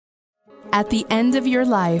At the end of your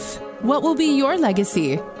life, what will be your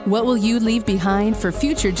legacy? What will you leave behind for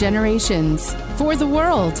future generations? For the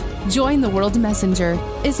world, join the World Messenger,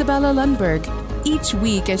 Isabella Lundberg, each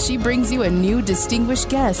week as she brings you a new distinguished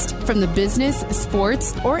guest from the business,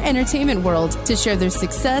 sports, or entertainment world to share their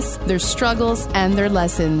success, their struggles, and their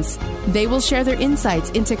lessons. They will share their insights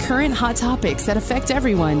into current hot topics that affect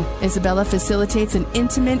everyone. Isabella facilitates an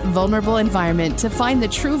intimate, vulnerable environment to find the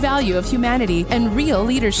true value of humanity and real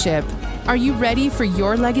leadership. Are you ready for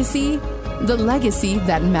your legacy? The legacy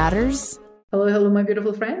that matters? Hello, my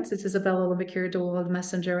beautiful friends. It's Isabella Lundberg here, the World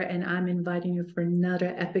Messenger, and I'm inviting you for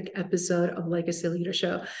another epic episode of Legacy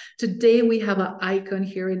Leadership. Today, we have an icon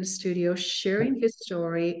here in the studio sharing his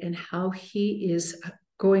story and how he is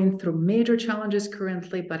going through major challenges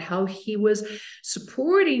currently, but how he was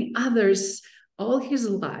supporting others all his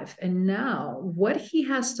life. And now what he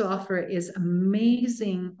has to offer is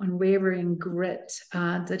amazing, unwavering grit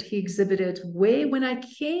that he exhibited way when I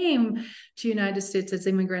came to United States as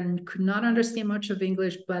an immigrant and could not understand much of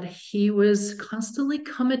English, but he was constantly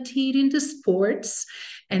commentating the sports.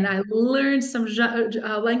 And I learned some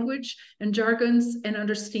language and jargons and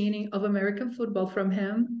understanding of American football from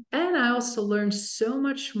him. And I also learned so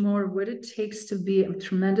much more what it takes to be a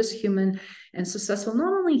tremendous human and successful,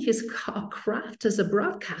 not only his craft as a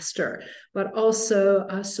broadcaster, but also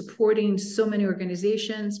supporting so many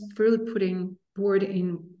organizations, really putting forward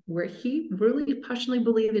in where he really passionately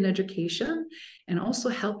believed in education and also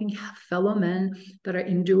helping fellow men that are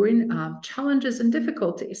enduring challenges and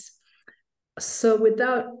difficulties. So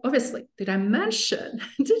without, obviously, did I mention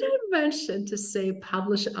to say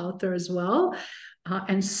published author as well?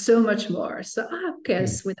 And so much more. So I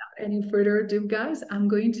guess without any further ado, guys, I'm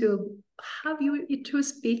going to have you to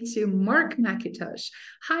speak to Mark McIntosh.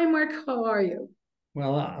 Hi, Mark, how are you?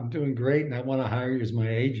 Well, I'm doing great, and I want to hire you as my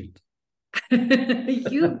agent.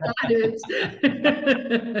 You got it.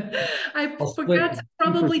 I forgot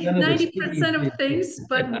probably 90% of things,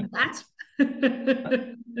 but that's...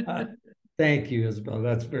 Thank you, Isabel.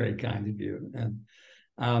 That's very kind of you. And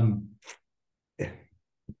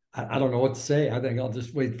I don't know what to say. I think I'll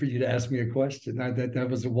just wait for you to ask me a question. That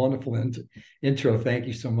was a wonderful intro. Thank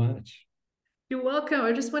you so much. You're welcome.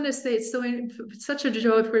 I just want to say it's such a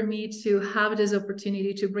joy for me to have this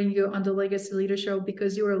opportunity to bring you on the Legacy Leadership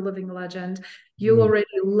because you are a living legend. You already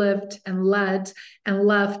lived and led and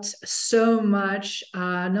left so much,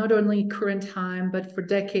 not only current time, but for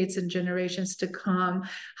decades and generations to come,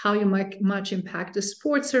 how you much impact the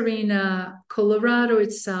sports arena, Colorado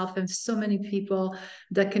itself, and so many people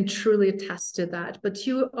that can truly attest to that. But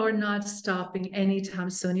you are not stopping anytime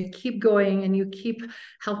soon. You keep going and you keep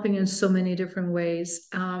helping in so many different ways.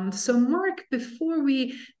 So Mark, before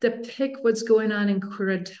we depict what's going on in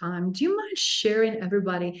current time, do you mind sharing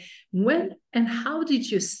everybody when and how did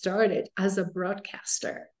you start it as a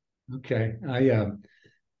broadcaster? Okay,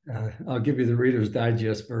 I'll give you the Reader's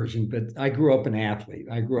Digest version, but I grew up an athlete.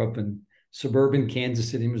 I grew up in suburban Kansas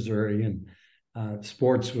City, Missouri, and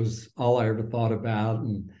sports was all I ever thought about.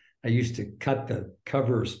 And I used to cut the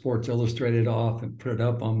cover of Sports Illustrated off and put it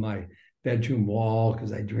up on my bedroom wall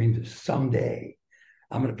because I dreamed of someday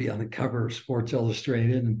I'm going to be on the cover of Sports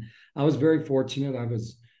Illustrated. And I was very fortunate.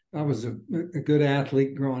 I was a good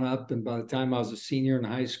athlete growing up, and by the time I was a senior in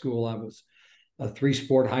high school, I was a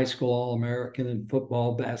 3-sport high school All-American in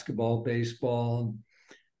football, basketball, baseball.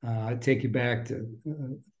 I'd take you back to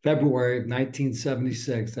February of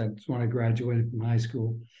 1976. That's when I graduated from high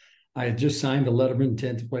school. I had just signed a letter of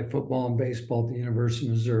intent to play football and baseball at the University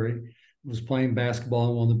of Missouri. I was playing basketball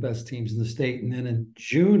on one of the best teams in the state. And then in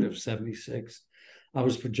June of 76, I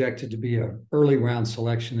was projected to be an early round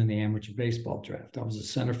selection in the amateur baseball draft. I was a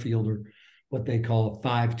center fielder, what they call a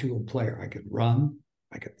 5-tool player. I could run,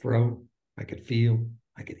 I could throw, I could field,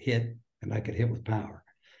 I could hit, and I could hit with power.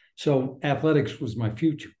 So athletics was my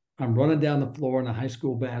future. I'm running down the floor in a high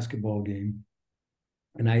school basketball game,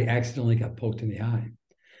 and I accidentally got poked in the eye.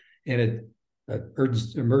 And an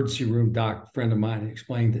emergency room doc friend of mine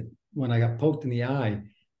explained that when I got poked in the eye,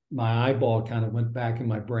 my eyeball kind of went back in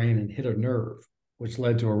my brain and hit a nerve, which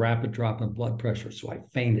led to a rapid drop in blood pressure. So I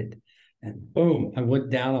fainted, and boom, I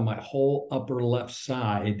went down on my whole upper left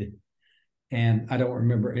side. And I don't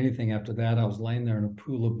remember anything after that. I was laying there in a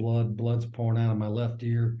pool of blood. Blood's pouring out of my left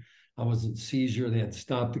ear. I was in seizure. They had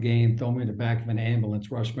stopped the game, thrown me in the back of an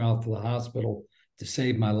ambulance, rushed me out to the hospital to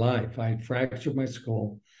save my life. I had fractured my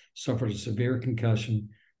skull, suffered a severe concussion,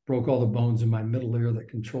 broke all the bones in my middle ear that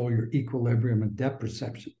control your equilibrium and depth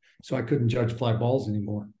perception. So I couldn't judge fly balls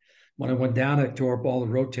anymore. When I went down, I tore up all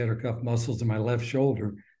the rotator cuff muscles in my left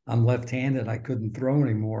shoulder. I'm left-handed. I couldn't throw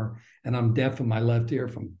anymore. And I'm deaf in my left ear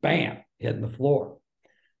from bam, hitting the floor.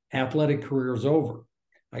 athletic career is over.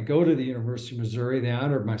 I go to the University of Missouri. They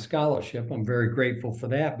honored my scholarship. I'm very grateful for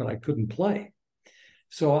that, but I couldn't play.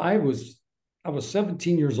 So I was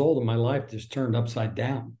 17 years old and my life just turned upside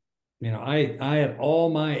down. You know, I had all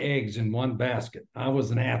my eggs in one basket. I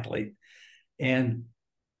was an athlete. And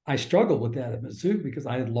I struggled with that at Mizzou because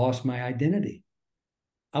I had lost my identity.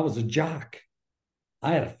 I was a jock.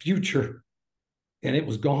 I had a future and it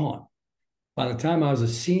was gone. By the time I was a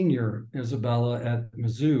senior, Isabella, at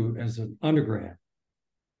Mizzou as an undergrad,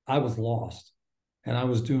 I was lost. And I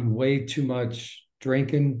was doing way too much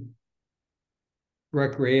drinking,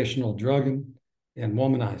 recreational drugging, and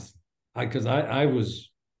womanizing. Because I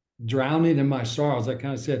was drowning in my sorrows. I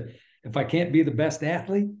kind of said, if I can't be the best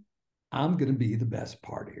athlete, I'm going to be the best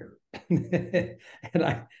partier.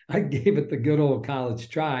 And I gave it the good old college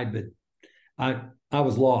try, but I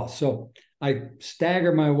was lost. So I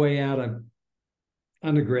staggered my way out of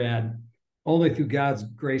undergrad only through God's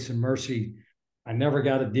grace and mercy. I never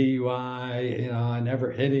got a DUI. You know, I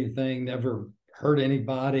never hit anything, never hurt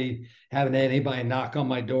anybody, haven't had anybody knock on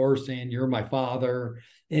my door saying you're my father,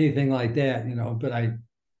 anything like that, you know. But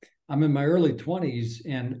I'm in my early 20s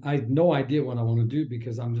and I had no idea what I want to do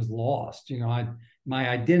because I'm just lost. You know, my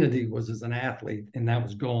identity was as an athlete and that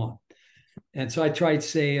was gone. And so I tried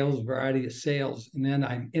sales, variety of sales. And then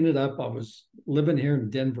I was living here in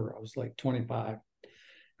Denver. I was like 25.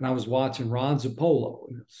 And I was watching Ron Zappolo.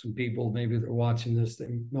 Some people, maybe they're watching this, they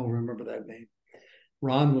don't remember that name.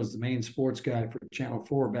 Ron was the main sports guy for Channel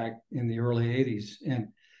 4 back in the early 80s. And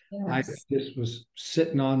yes. I just was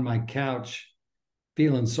sitting on my couch,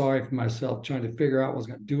 feeling sorry for myself, trying to figure out what I was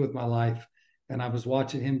going to do with my life. And I was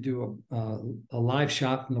watching him do a live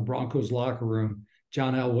shot from the Broncos locker room,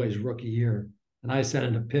 John Elway's rookie year. And I said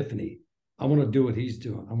an epiphany. I want to do what he's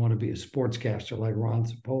doing. I want to be a sportscaster like Ron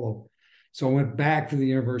Zappolo. So I went back to the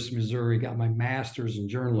University of Missouri, got my master's in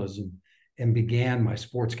journalism, and began my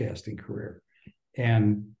sportscasting career.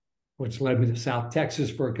 And which led me to South Texas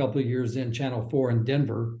for a couple of years, in Channel 4 in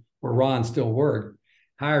Denver, where Ron still worked,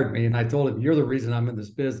 hired me. And I told him, you're the reason I'm in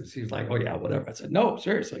this business. He was like, oh yeah, whatever. I said, no,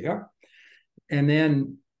 seriously, yeah. And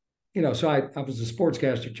then, you know, so I was a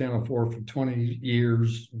sportscaster Channel 4 for 20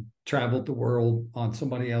 years, traveled the world on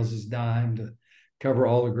somebody else's dime to cover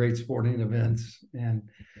all the great sporting events. And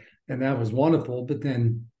that was wonderful. But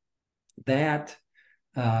then the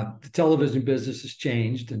television business has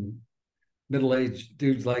changed, and middle-aged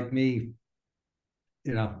dudes like me,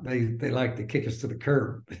 you know, they like to kick us to the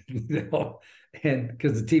curb, you know, and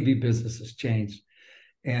because the TV business has changed.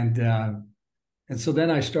 And so then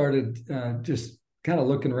I started just kind of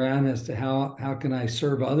looking around as to how can I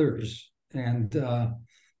serve others. And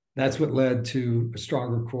that's what led to a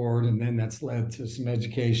stronger chord. And then that's led to some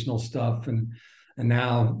educational stuff. And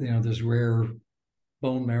now, you know, this rare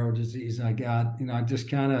bone marrow disease I got, you know, I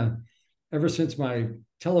just kind of, ever since my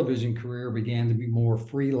television career began to be more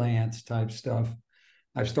freelance type stuff,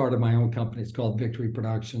 I've started my own company. It's called Victory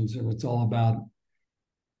Productions. And it's all about,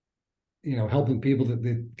 you know, helping people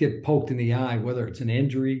that get poked in the eye, whether it's an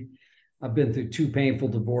injury. I've been through 2 painful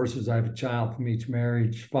divorces. I have a child from each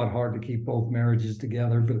marriage, fought hard to keep both marriages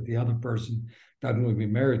together, but if the other person doesn't want to be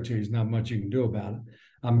married to you, there's not much you can do about it.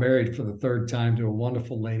 I'm married for the 3rd time to a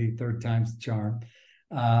wonderful lady, 3rd time's the charm.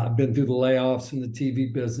 I've been through the layoffs in the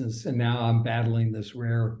TV business, and now I'm battling this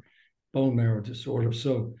rare bone marrow disorder.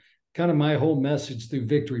 So kind of my whole message through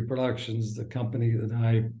Victory Productions, the company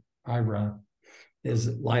that I run, is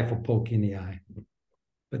life will poke you in the eye.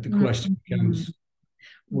 But the question becomes,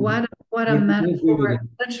 what a metaphor,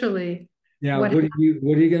 literally. Yeah, what are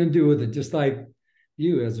you going to do with it? Just like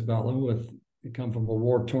you, Isabella, you come from a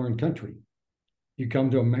war-torn country. You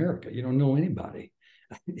come to America, you don't know anybody.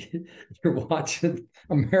 You're watching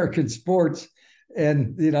American sports,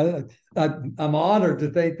 and you know, I'm honored to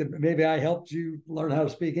think that maybe I helped you learn how to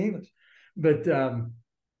speak English. But you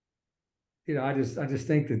know, I just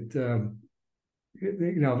think that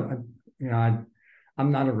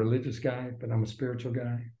I'm not a religious guy, but I'm a spiritual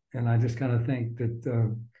guy, and I just kind of think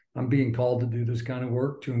that I'm being called to do this kind of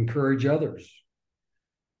work to encourage others,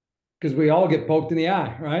 because we all get poked in the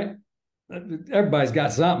eye, right? Everybody's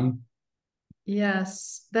got something.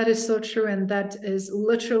 Yes, that is so true. And that is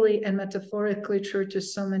literally and metaphorically true to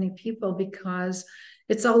so many people, because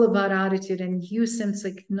it's all about attitude. And you seems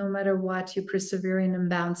like no matter what, you're persevering and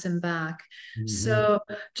bouncing back. Mm-hmm. So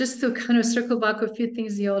just to kind of circle back a few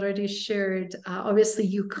things you already shared, obviously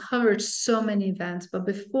you covered so many events, but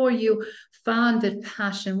before you found that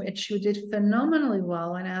passion, which you did phenomenally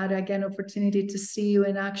well, and I had again opportunity to see you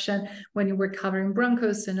in action when you were covering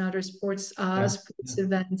Broncos and other sports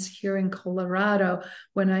events here in Colorado.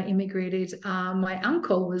 When I immigrated, my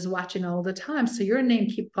uncle was watching all the time, so your name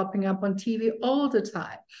kept popping up on TV all the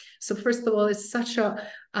time. So first of all, it's such an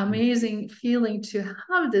amazing feeling to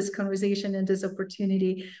have this conversation and this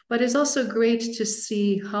opportunity, but it's also great to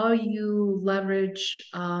see how you leverage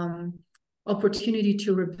opportunity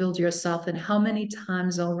to rebuild yourself, and how many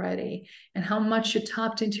times already, and how much you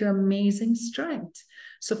tapped into your amazing strength.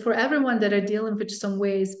 So for everyone that are dealing with some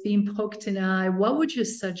ways being poked in the eye, what would you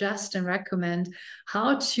suggest and recommend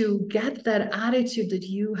how to get that attitude that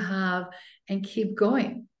you have and keep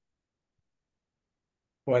going?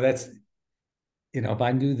 Boy, that's, if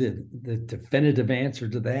I knew the definitive answer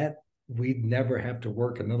to that, we'd never have to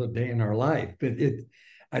work another day in our life. But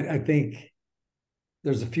I think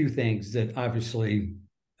there's a few things that obviously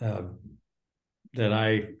that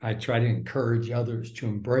I try to encourage others to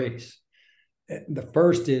embrace. The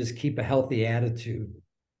first is keep a healthy attitude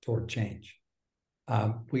toward change.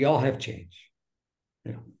 We all have change.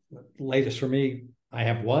 Latest for me, I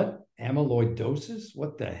have what? Amyloidosis?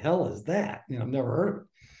 What the hell is that? I've never heard of it.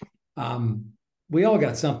 We all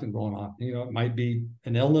got something going on. It might be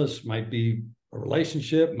an illness, might be a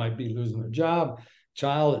relationship, might be losing a job,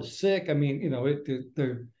 child is sick. I mean,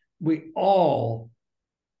 we all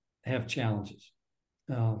have challenges.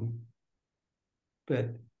 But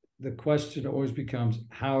the question always becomes,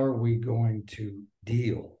 how are we going to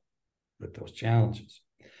deal with those challenges?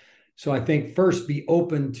 So I think first, be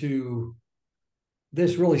open to,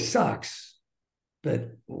 this really sucks,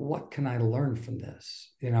 but what can I learn from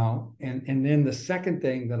this? And then the second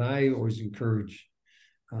thing that I always encourage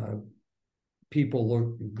people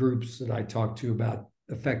or groups that I talk to about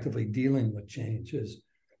effectively dealing with change is,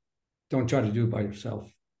 don't try to do it by yourself.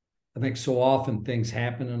 I think so often things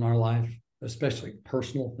happen in our life, especially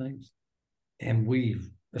personal things, and we,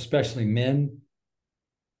 especially men,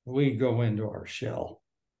 we go into our shell.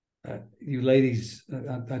 You ladies,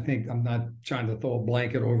 I think, I'm not trying to throw a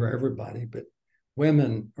blanket over everybody, but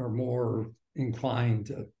women are more inclined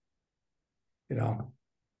to,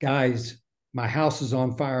 guys, my house is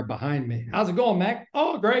on fire behind me. How's it going, Mac?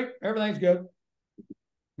 Oh, great. Everything's good.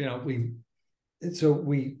 You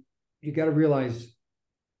got to realize,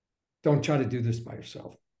 don't try to do this by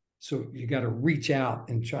yourself. So you got to reach out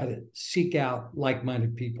and try to seek out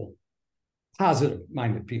like-minded people,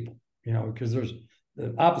 positive-minded people, because there's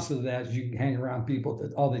the opposite of that is you can hang around people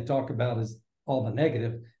that all they talk about is all the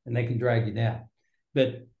negative, and they can drag you down.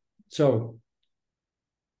 But so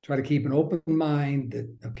try to keep an open mind that,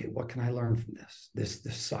 okay, what can I learn from this? This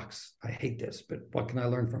sucks. I hate this, but what can I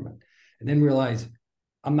learn from it? And then realize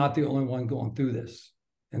I'm not the only one going through this.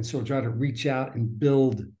 And so try to reach out and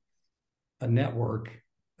build a network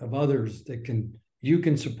of others that you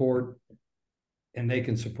can support, and they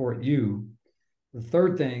can support you. The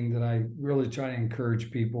third thing that I really try to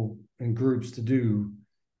encourage people and groups to do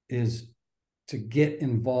is to get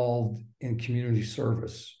involved in community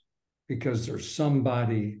service, because there's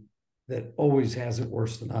somebody that always has it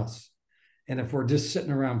worse than us. And if we're just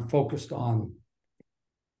sitting around focused on,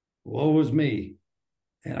 woe is me,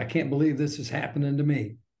 and I can't believe this is happening to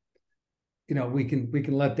me, we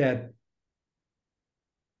can let that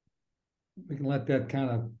kind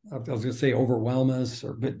of, I was going to say overwhelm us,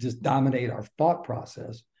 but just dominate our thought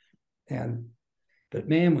process. But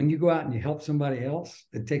man, when you go out and you help somebody else,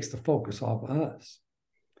 it takes the focus off of us.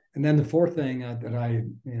 And then the fourth thing that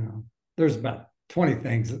there's about 20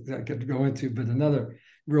 things that I could go into, but another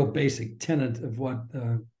real basic tenet of what,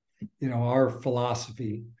 our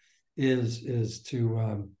philosophy is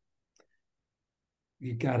to,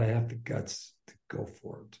 you got to have the guts to go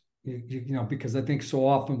for it. Because I think so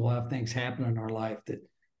often we'll have things happen in our life that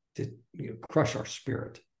crush our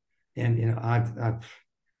spirit. And,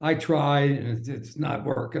 I tried and it's not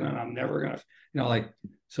working, and I'm never going to, like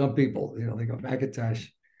some people, they go, McIntosh,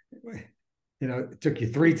 it took you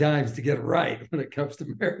 3 times to get it right when it comes to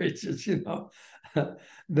marriages,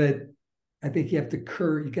 but I think you got to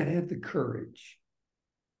have the courage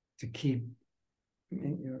to keep,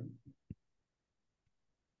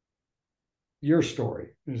 your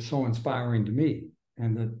story is so inspiring to me,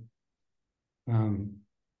 and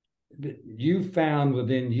that you found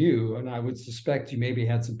within you, and I would suspect you maybe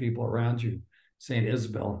had some people around you saying,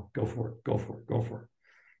 Isabel, go for it, go for it, go for it.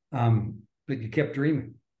 But you kept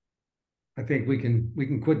dreaming. I think we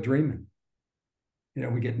can quit dreaming.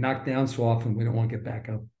 We get knocked down so often, we don't want to get back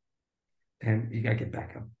up. And you got to get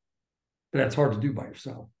back up. But that's hard to do by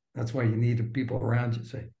yourself. That's why you need people around you to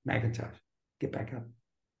say, McIntosh, get back up.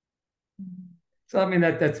 So, I mean,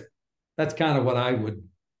 that's kind of what I would,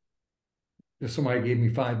 if somebody gave me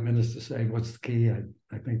 5 minutes to say, what's the key?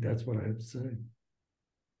 I think that's what I would say.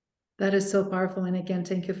 That is so powerful. And again,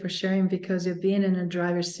 thank you for sharing, because you've been in a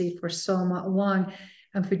driver's seat for so long.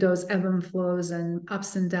 And for those ebb and flows and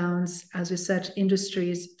ups and downs, as you said,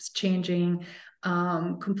 industries changing,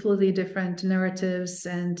 completely different narratives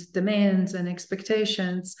and demands and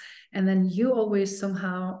expectations. And then you always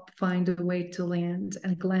somehow find a way to land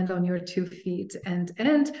on your 2 feet and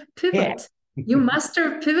pivot. Yeah. You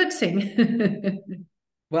master pivoting.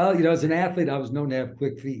 Well, as an athlete, I was known to have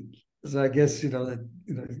quick feet. So I guess,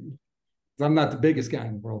 I'm not the biggest guy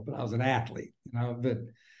in the world, but I was an athlete, but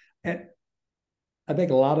I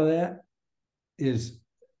think a lot of that is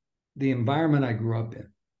the environment I grew up in.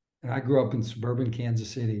 And I grew up in suburban Kansas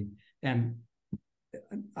City, and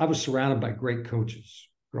I was surrounded by great coaches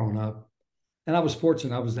growing up. And I was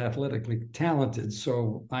fortunate, I was athletically talented.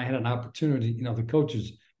 So I had an opportunity, the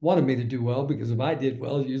coaches wanted me to do well, because if I did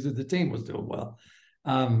well, usually the team was doing well.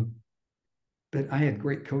 But I had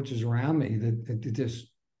great coaches around me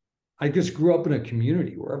I just grew up in a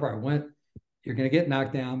community. Wherever I went, you're going to get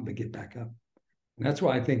knocked down, but get back up. And that's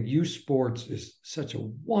why I think youth sports is such a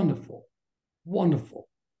wonderful, wonderful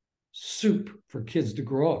soup for kids to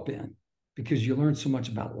grow up in, because you learn so much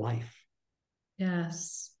about life.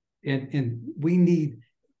 Yes. And we need,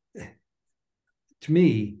 to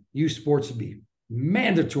me, youth sports to be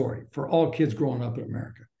mandatory for all kids growing up in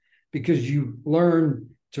America, because you learn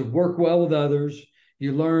to work well with others.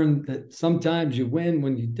 You learn that sometimes you win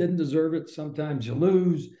when you didn't deserve it. Sometimes you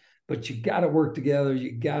lose, but you got to work together.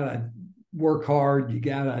 You got to work hard. You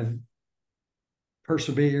got to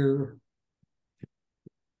persevere.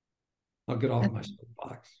 I'll get off my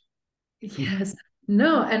soapbox. Yes.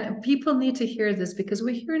 No, and people need to hear this, because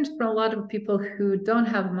we're hearing from a lot of people who don't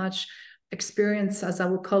have much experience, as I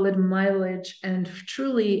would call it, mileage, and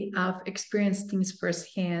truly experienced things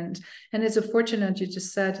firsthand. And it's unfortunate, you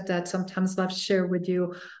just said that sometimes life share with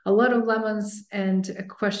you a lot of lemons, and a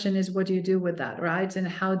question is, what do you do with that, right? And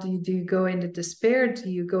how do you go into despair? Do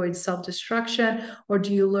you go in self-destruction, or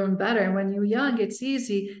do you learn better? And when you're young, it's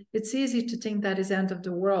easy to think that is end of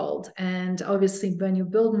the world. And obviously, when you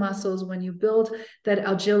build muscles, when you build that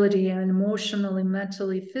agility, and emotionally,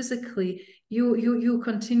 mentally, physically, you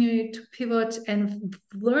continue to pivot and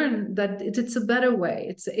learn that it's a better way,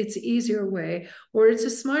 it's an easier way, or it's a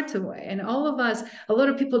smarter way. And all of us, a lot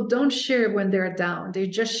of people don't share when they're down, they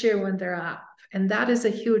just share when they're up. And that is a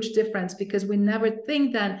huge difference, because we never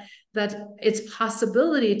think that it's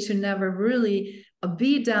possibility to never really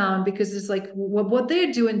be down, because it's like what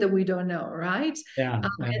they're doing that we don't know, right? Yeah.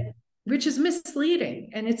 Which is misleading.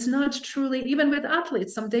 And it's not truly, even with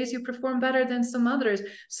athletes, some days you perform better than some others.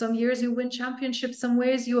 Some years you win championships. Some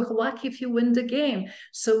ways you're lucky if you win the game.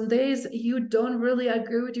 Some days you don't really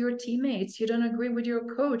agree with your teammates. You don't agree with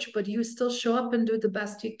your coach, but you still show up and do the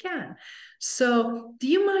best you can. So do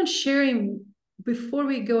you mind sharing, before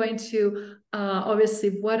we go into obviously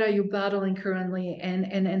what are you battling currently,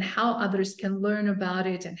 and how others can learn about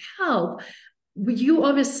it and help? You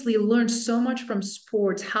obviously learned so much from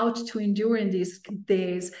sports, how to endure in these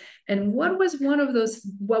days. And what was one of those,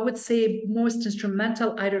 what would say, most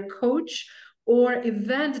instrumental either coach or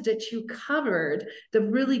event that you covered that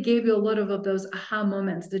really gave you a lot of those aha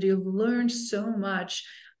moments, that you've learned so much,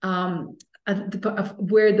 where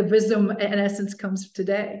the wisdom in essence comes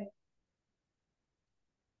today?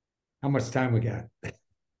 How much time we got?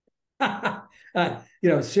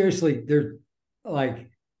 Seriously, there's like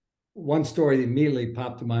one story that immediately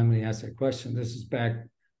popped to mind when you asked that question. This is back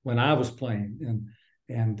when I was playing,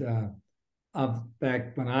 and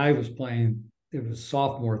back when I was playing, it was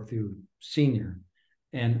sophomore through senior,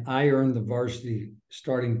 and I earned the varsity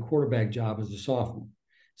starting quarterback job as a sophomore.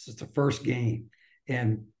 This is the first game,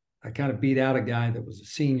 and I kind of beat out a guy that was a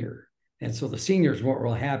senior, and so the seniors weren't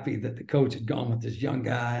real happy that the coach had gone with this young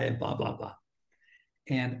guy, and blah blah blah.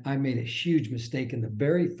 And I made a huge mistake in the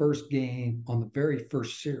very first game on the very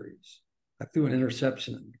first series. I threw an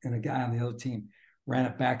interception, and a guy on the other team ran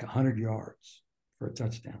it back 100 yards for a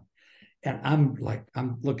touchdown. And I'm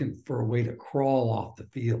looking for a way to crawl off the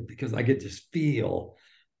field, because I could just feel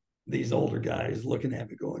these older guys looking at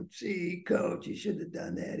me going, "See, coach, you shouldn't have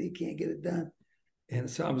done that. He can't get it done." And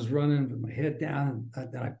so I was running with my head down,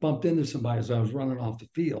 and I bumped into somebody as I was running off the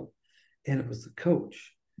field. And it was the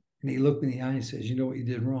coach. And he looked me in the eye and says, "You know what you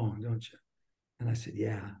did wrong, don't you?" And I said,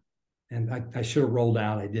 "Yeah." And I should have rolled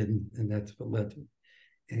out. I didn't. And that's what led to it.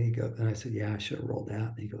 And he goes, and I said, yeah, I should have rolled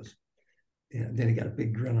out. And he goes, yeah. And then he got a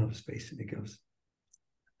big grin on his face and he goes,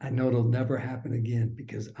 I know it'll never happen again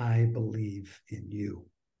because I believe in you.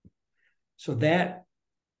 So that,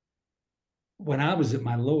 when I was at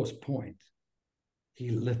my lowest point, he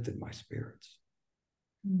lifted my spirits.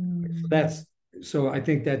 So I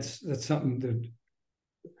think that's something that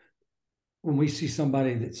when we see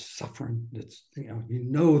somebody that's suffering, that's,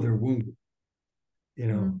 they're wounded,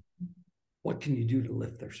 what can you do to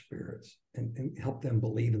lift their spirits and help them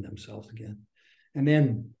believe in themselves again? And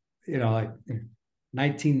then, like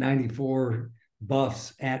 1994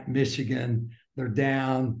 Buffs at Michigan, they're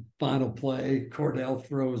down, final play, Cordell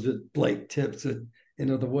throws it, Blake tips it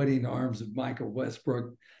into the waiting arms of Michael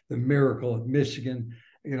Westbrook, the miracle at Michigan.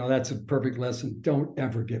 That's a perfect lesson. Don't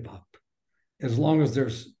ever give up. As long as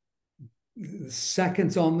there's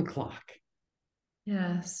seconds on the clock.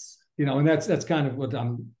 Yes. And that's kind of what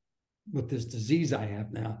I'm with this disease I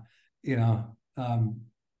have now.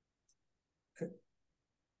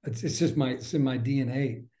 It's just it's in my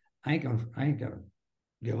DNA. I ain't gonna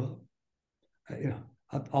give up.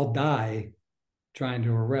 I'll die trying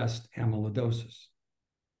to arrest amyloidosis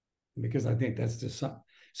because I think that's just something.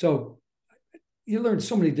 So you learn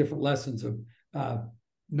so many different lessons of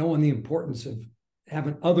knowing the importance of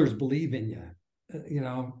having others believe in you,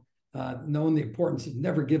 knowing the importance of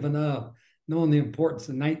never giving up, knowing the importance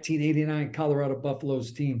of 1989 Colorado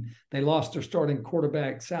Buffaloes team. They lost their starting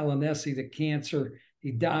quarterback, Salinesi, to cancer.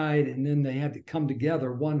 He died, and then they had to come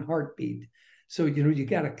together, one heartbeat. So, you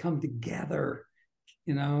got to come together.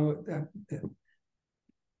 I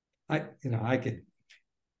could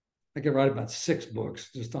write about 6 books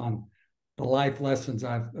just on the life lessons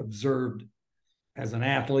I've observed as an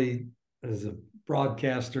athlete, as a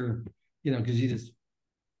broadcaster, because you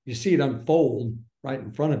see it unfold right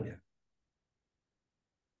in front of you.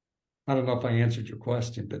 I don't know if I answered your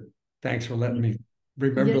question, but thanks for letting me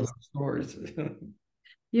remember those stories.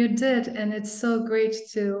 You did, and it's so great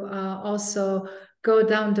to also go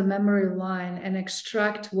down the memory line and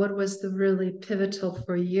extract what was the really pivotal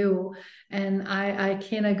for you. And I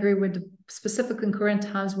can't agree with the specific and current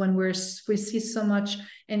times when we see so much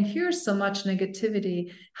and hear so much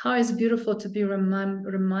negativity. How it's beautiful to be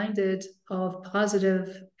reminded of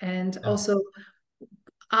positive and also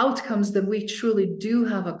outcomes that we truly do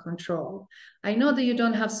have a control. I know that you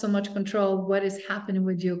don't have so much control what is happening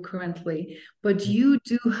with you currently, but you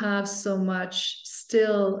do have so much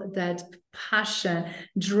still that passion,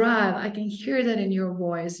 drive. I can hear that in your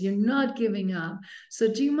voice. You're not giving up. So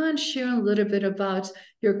do you mind sharing a little bit about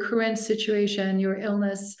your current situation, your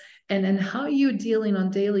illness, and how you're dealing on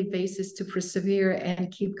a daily basis to persevere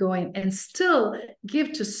and keep going and still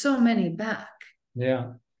give to so many back?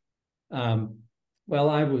 Yeah. Well,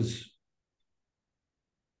 I was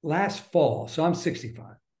last fall, so I'm 65.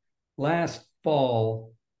 Last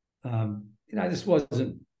fall, I just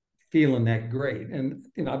wasn't feeling that great. And,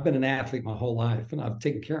 I've been an athlete my whole life and I've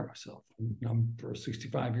taken care of myself. For a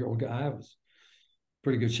 65-year-old guy, I was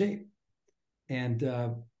pretty good shape. And,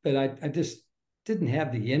 but I just didn't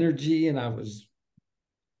have the energy and I was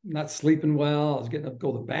not sleeping well. I was getting up to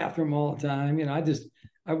go to the bathroom all the time.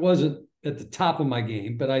 I wasn't at the top of my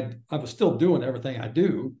game, but I was still doing everything I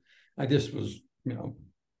do. I just was,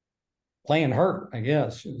 playing hurt, I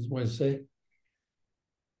guess is what I say.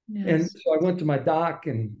 Yes. And so I went to my doc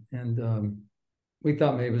and we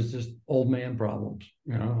thought maybe it was just old man problems.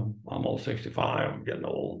 I'm almost 65, I'm getting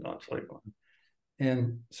old, not sleeping.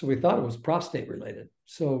 And so we thought it was prostate related.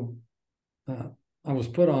 So I was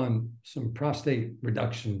put on some prostate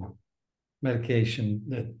reduction medication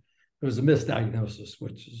that it was a misdiagnosis,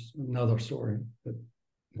 which is another story that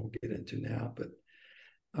we'll get into now. But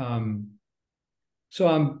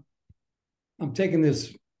so I'm taking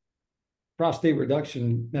this prostate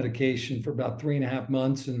reduction medication for about 3.5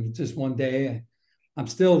 months, and just one day, I'm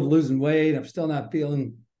still losing weight. I'm still not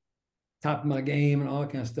feeling top of my game and all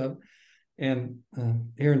that kind of stuff. And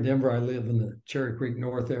here in Denver, I live in the Cherry Creek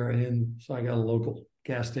North area, and so I got a local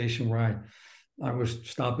gas station where I was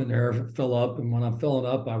stopping there to fill up. And when I'm filling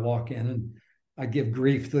up, I walk in and I give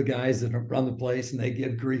grief to the guys that run the place and they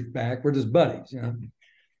give grief back. We're just buddies,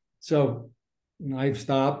 So I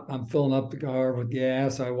stop, I'm filling up the car with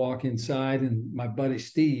gas. I walk inside and my buddy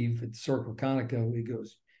Steve at Circle Conoco, he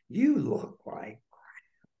goes, "You look like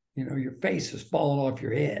crap. Your face is falling off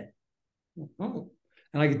your head." Oh.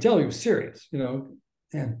 And I could tell he was serious, and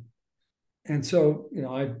so,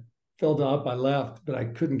 I filled up, I left, but I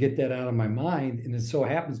couldn't get that out of my mind. And it so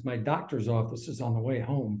happens my doctor's office is on the way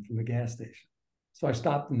home from the gas station. So I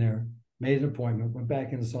stopped in there, made an appointment, went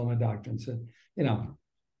back in and saw my doctor and said,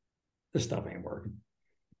 this stuff ain't working.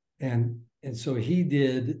 And And so he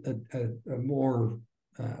did a more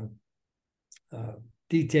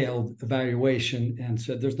detailed evaluation and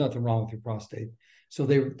said, there's nothing wrong with your prostate. So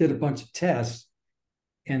they did a bunch of tests,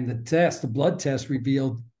 and the blood test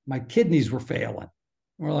revealed my kidneys were failing.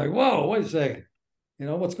 We're like, whoa, wait a second.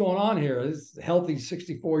 What's going on here? This healthy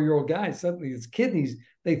 64-year-old guy, suddenly his kidneys,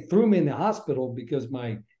 they threw me in the hospital because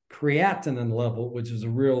my creatinine level, which is a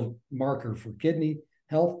real marker for kidney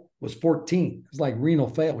health, was 14. It's like renal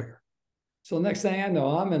failure. So next thing I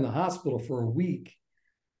know, I'm in the hospital for a week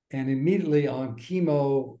and immediately on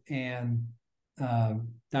chemo and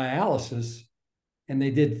dialysis. And they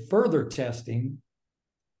did further testing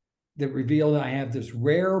that revealed I have this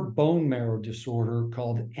rare bone marrow disorder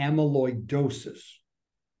called amyloidosis.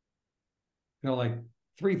 Like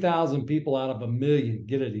 3,000 people out of 1 million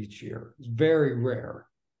get it each year. It's very rare.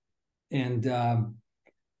 And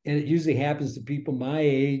it usually happens to people my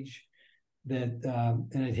age and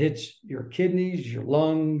it hits your kidneys, your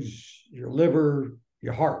lungs, your liver,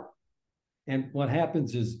 your heart. And what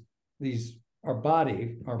happens is our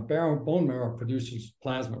bone marrow produces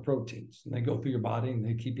plasma proteins, and they go through your body and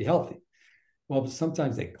they keep you healthy. Well, but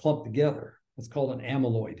sometimes they clump together. It's called an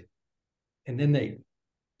amyloid. And then they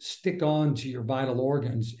stick on to your vital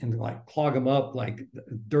organs and like clog them up like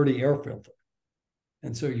a dirty air filter.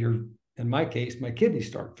 And so in my case, my kidneys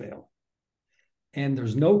start failing. And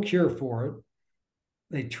there's no cure for it.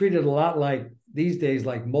 They treat it a lot like these days,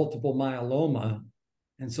 like multiple myeloma.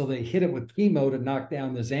 And so they hit it with chemo to knock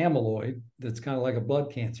down this amyloid that's kind of like a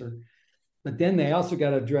blood cancer. But then they also got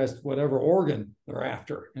to address whatever organ they're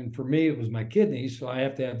after. And for me, it was my kidneys. So I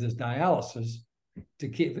have to have this dialysis to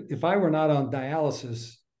keep. If I were not on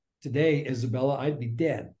dialysis today, Isabella, I'd be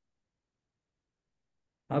dead.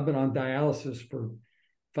 I've been on dialysis for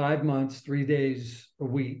 5 months, 3 days a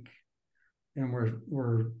week. And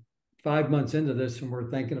we're 5 months into this, and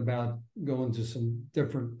we're thinking about going to some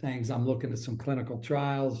different things. I'm looking at some clinical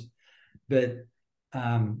trials, but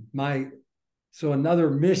so another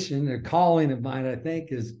mission, a calling of mine, I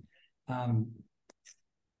think, is I'm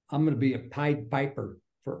going to be a Pied Piper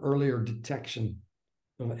for earlier detection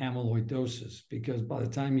of amyloidosis, because by the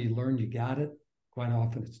time you learn you got it, quite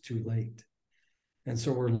often it's too late. And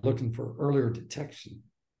so we're looking for earlier detection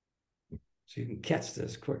so you can catch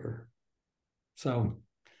this quicker. So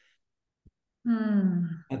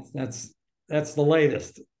that's the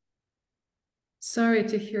latest. Sorry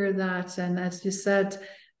to hear that. And as you said,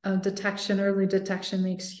 early detection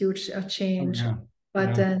makes huge change.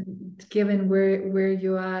 But then given where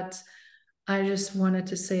you're at, I just wanted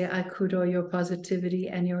to say I kudo your positivity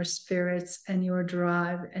and your spirits and your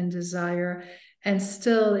drive and desire and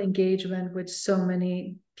still engagement with so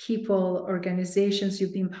many people, organizations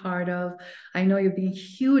you've been part of. I know you've been a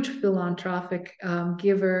huge philanthropic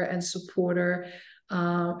giver and supporter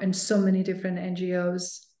in so many different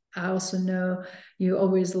NGOs. I also know you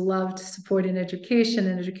always loved supporting education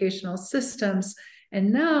and educational systems.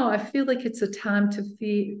 And now I feel like it's a time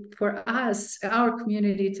for us, our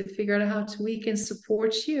community, to figure out how we can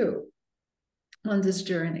support you on this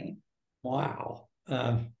journey. Wow.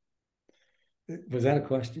 Was that a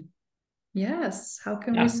question? Yes. How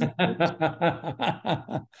can we support you?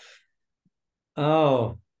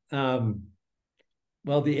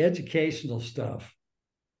 Well, the educational stuff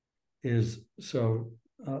is so,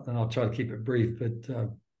 and I'll try to keep it brief, but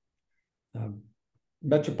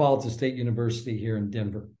Metropolitan State University here in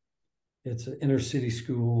Denver. It's an inner city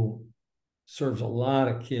school, serves a lot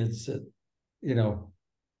of kids that,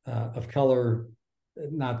 of color,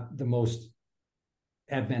 not the most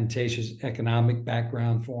advantageous economic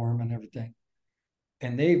background for them and everything.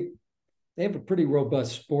 And they have a pretty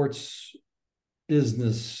robust sports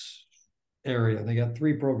business area. They got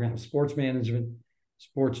 3 programs: sports management,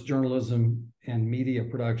 sports journalism and media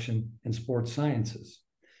production, and sports sciences.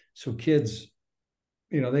 So kids,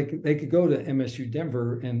 they could go to MSU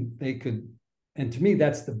Denver and and to me,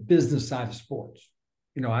 that's the business side of sports.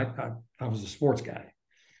 I was a sports guy,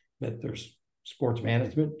 but there's sports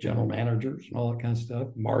management, general managers, and all that kind of stuff,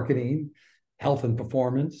 marketing, health and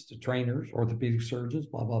performance, the trainers, orthopedic surgeons,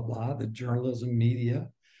 blah, blah, blah, the journalism, media.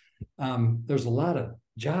 There's a lot of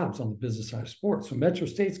jobs on the business side of sports. So Metro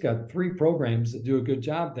State's got 3 programs that do a good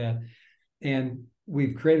job of that. And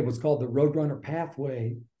we've created what's called the Roadrunner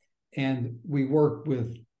Pathway. And we work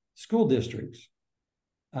with school districts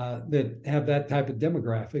that have that type of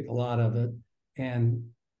demographic, a lot of it. And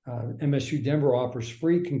MSU Denver offers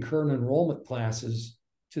free concurrent enrollment classes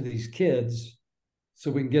to these kids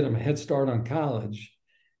so we can get them a head start on college.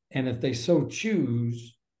 And if they so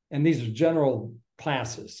choose, and these are general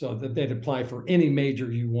classes, so that they'd apply for any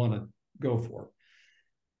major you want to go for.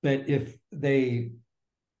 But if they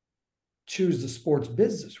choose the sports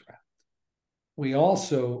business route. We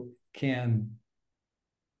also can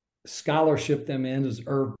scholarship them in as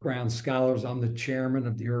Irv Brown scholars. I'm the chairman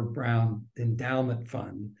of the Irv Brown Endowment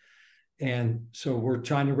Fund. And so we're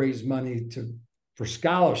trying to raise money for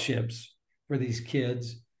scholarships for these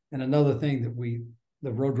kids. And another thing that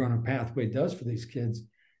the Roadrunner Pathway does for these kids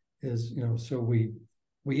is, so we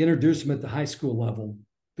introduce them at the high school level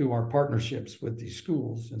through our partnerships with these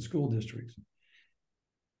schools and school districts,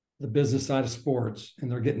 the business side of sports,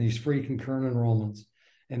 and they're getting these free concurrent enrollments.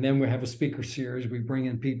 And then we have a speaker series. We bring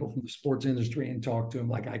in people from the sports industry and talk to them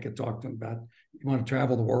like I could talk to them about, you want to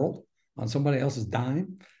travel the world on somebody else's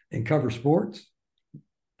dime and cover sports?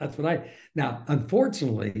 That's what now,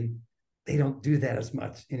 unfortunately, they don't do that as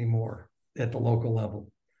much anymore at the local level.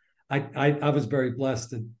 I was very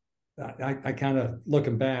blessed that I kind of,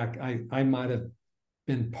 looking back, I might have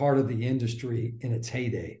been part of the industry in its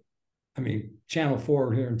heyday. I mean, Channel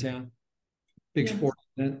 4 here in town, big sports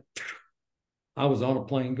event. I was on a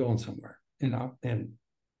plane going somewhere, and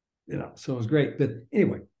so it was great. But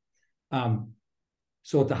anyway,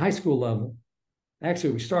 so at the high school level,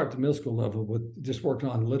 actually, we start at the middle school level with just working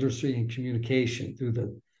on literacy and communication through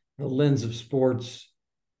the lens of sports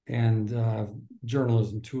and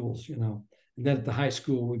journalism tools, And then at the high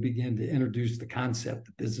school, we begin to introduce the concept,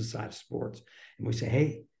 the business side of sports. And we say,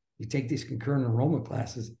 hey, you take these concurrent enrollment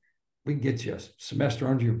classes, we can get you a semester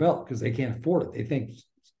under your belt because they can't afford it. They think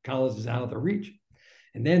college is out of their reach.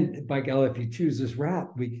 And then, by golly, if you choose this route,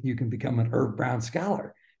 you can become an Irv Brown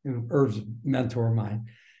scholar. Irv's a mentor of mine.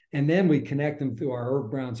 And then we connect them through our Irv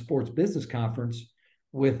Brown Sports Business Conference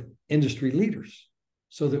with industry leaders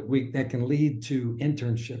so that can lead to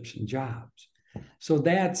internships and jobs. So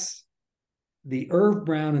that's the Irv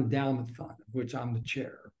Brown Endowment Fund, of which I'm the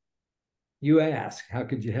chair. You ask, how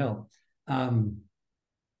could you help?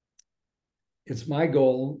 It's my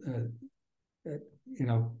goal,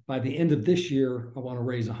 by the end of this year, I want to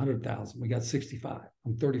raise 100,000. We got 65.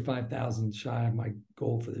 I'm 35,000 shy of my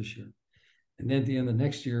goal for this year. And then at the end of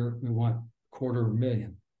next year, we want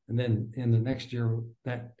 $250,000. And then in the next year,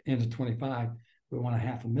 that end of 25, we want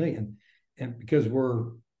 $500,000. And because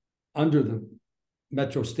we're under the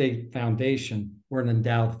Metro State Foundation, we're an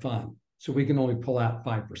endowed fund. So we can only pull out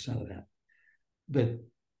 5% of that. But,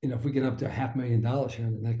 if we get up to $500,000 here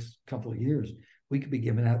in the next couple of years, we could be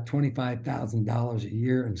giving out $25,000 a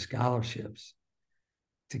year in scholarships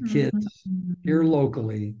to kids here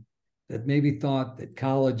locally that maybe thought that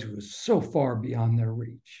college was so far beyond their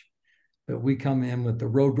reach. But we come in with the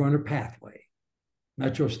Roadrunner Pathway,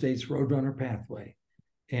 Metro State's Roadrunner Pathway,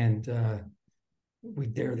 and we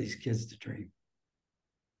dare these kids to dream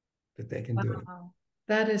that they can do it.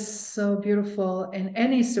 That is so beautiful in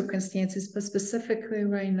any circumstances, but specifically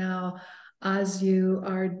right now, as you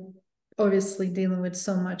are obviously dealing with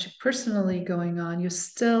so much personally going on, you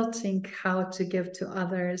still think how to give to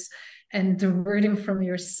others and diverting from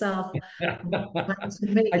yourself,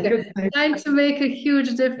 trying to make a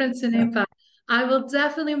huge difference and impact. I will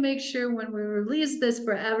definitely make sure when we release this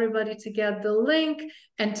for everybody to get the link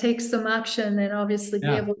and take some action and obviously be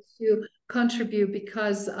able to contribute,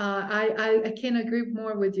 because I can't agree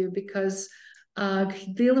more with you, because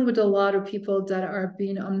dealing with a lot of people that are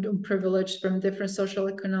being underprivileged from different social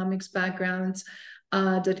economics backgrounds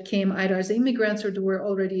that came either as immigrants or were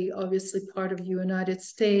already obviously part of the United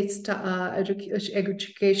States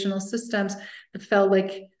educational systems that felt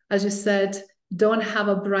like, as you said, don't have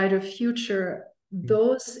a brighter future.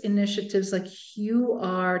 Those initiatives like you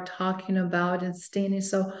are talking about and standing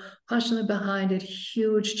so passionately behind it,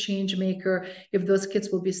 huge change maker. If those kids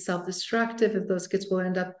will be self-destructive, if those kids will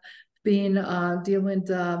end up being dealing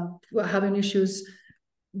with having issues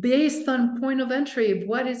based on point of entry,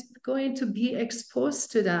 what is going to be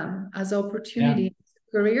exposed to them as opportunity,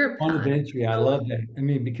 career point path. of entry. I love that. I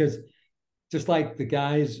mean, because just like the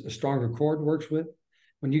guys a Stronger Chord works with,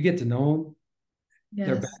 when you get to know them,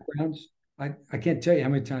 their backgrounds, I can't tell you how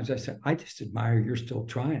many times I said, I just admire you're still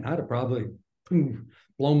trying. I'd have probably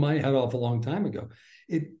blown my head off a long time ago.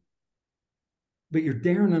 But you're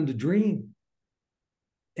daring them to dream.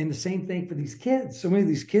 And the same thing for these kids. So many of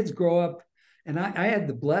these kids grow up, and I had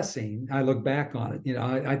the blessing, I look back on it,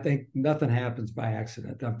 I think nothing happens by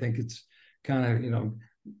accident. I think it's kind of,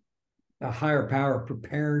 a higher power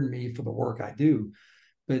preparing me for the work I do.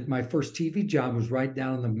 But my first TV job was right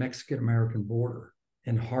down on the Mexican-American border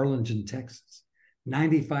in Harlingen, Texas.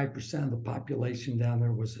 95% of the population down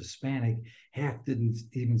there was Hispanic. Half didn't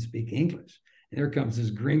even speak English. And here comes this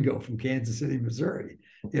gringo from Kansas City, Missouri.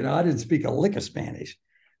 I didn't speak a lick of Spanish,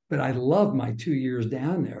 but I loved my 2 years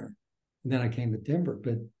down there. And then I came to Denver,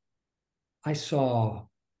 but I saw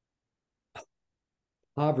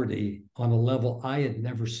poverty on a level I had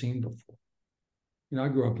never seen before. I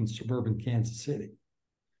grew up in suburban Kansas City,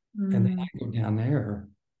 and then I go down there,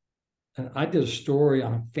 and I did a story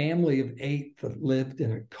on a family of 8 that lived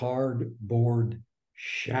in a cardboard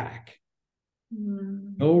shack.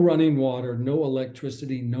 No running water, no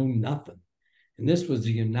electricity, no nothing. And this was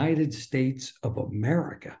the United States of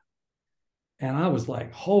America. And I was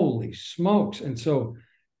like, holy smokes. And so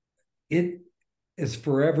it is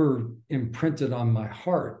forever imprinted on my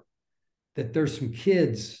heart that there's some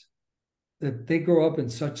kids that they grow up in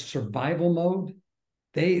such survival mode.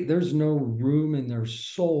 There's no room in their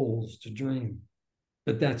souls to dream.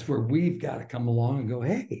 But that's where we've got to come along and go,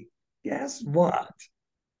 hey, guess what?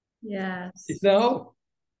 Yes.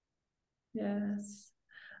 Yes.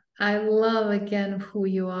 I love, again, who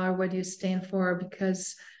you are, what you stand for,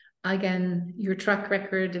 because, again, your track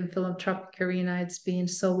record in philanthropic arena, it's been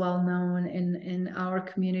so well known in our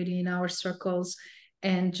community, in our circles.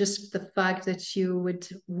 And just the fact that you would,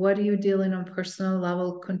 what are you dealing on personal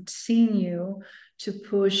level, continue to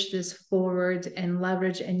push this forward and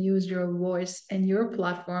leverage and use your voice and your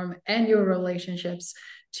platform and your relationships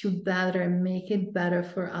to better make it better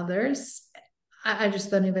for others. I just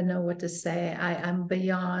don't even know what to say. I'm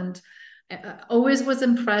beyond, always was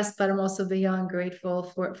impressed, but I'm also beyond grateful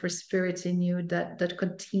for spirit in you that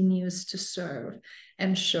continues to serve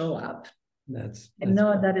and show up. I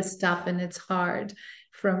know that is tough and it's hard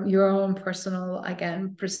from your own personal,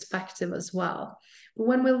 again, perspective as well. But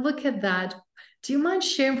when we look at that, do you mind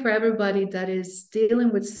sharing for everybody that is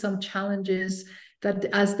dealing with some challenges that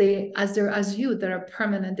as you that are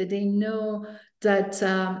permanent, that they know that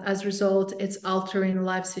as a result, it's altering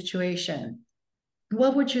life situation?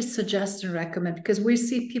 What would you suggest and recommend? Because we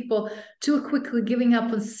see people too quickly giving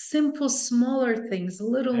up on simple, smaller things,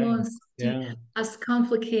 let alone as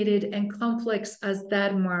complicated and complex as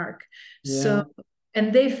that, Mark. So,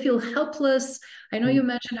 and they feel helpless. I know you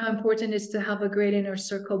mentioned how important it is to have a great inner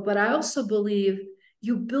circle, but I also believe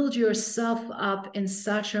you build yourself up in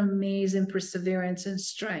such amazing perseverance and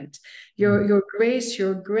strength. Your grace,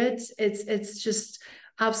 your grit, it's just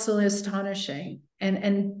absolutely astonishing.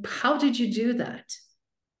 And how did you do that?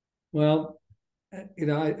 Well,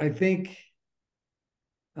 I think,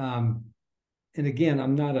 and again,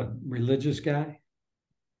 I'm not a religious guy,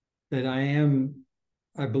 but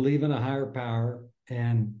I believe in a higher power,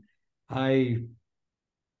 and my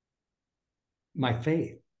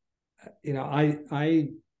faith,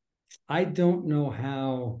 I don't know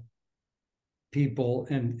how people,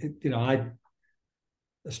 and,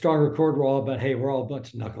 a stronger chord, we're all about, hey, we're all a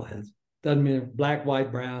bunch of knuckleheads. Doesn't mean black,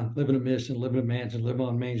 white, brown, live in a mission, live in a mansion, live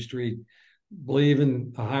on Main Street, believe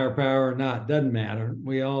in a higher power or not, doesn't matter.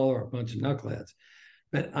 We all are a bunch of knuckleheads.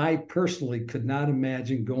 But I personally could not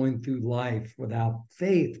imagine going through life without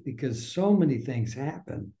faith, because so many things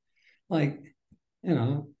happen. Like,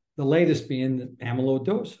 the latest being the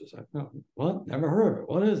amyloidosis. What? Never heard of it.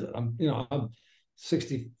 What is it? I'm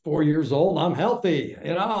 64 years old. I'm healthy.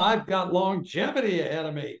 I've got longevity ahead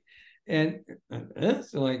of me. And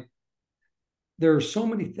it's like, there are so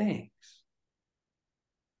many things.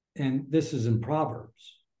 And this is in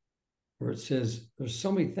Proverbs, where it says there's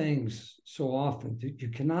so many things so often that you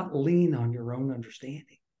cannot lean on your own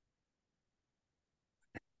understanding.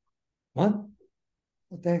 What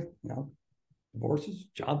the heck? Divorces,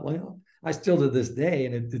 job layoff. I still, to this day,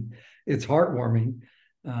 and it's heartwarming.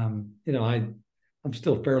 I'm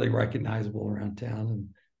still fairly recognizable around town,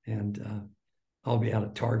 and I'll be out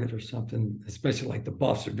at Target or something, especially like the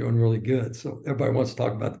Buffs are doing really good. So everybody wants to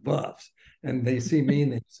talk about the Buffs, and they see me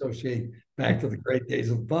and they associate back to the great days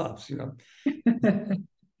of the Buffs,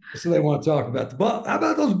 So they want to talk about the Buffs. How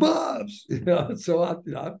about those Buffs? So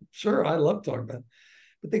I'm sure I love talking about it.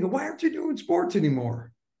 But they go, why aren't you doing sports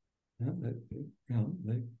anymore?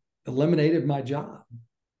 They eliminated my job.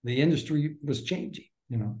 The industry was changing,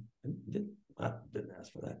 I didn't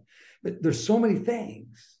ask for that. But there's so many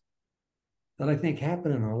things that I think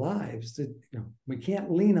happen in our lives that we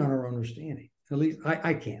can't lean on our understanding. At least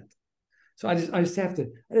I can't. So I just have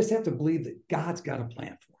to believe that God's got a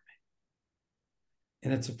plan for me.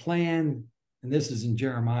 And it's a plan, and this is in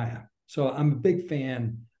Jeremiah. So I'm a big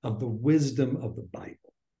fan of the wisdom of the Bible.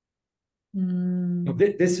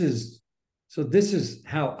 This is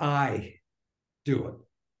how I do it.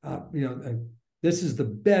 This is the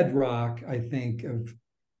bedrock, I think, of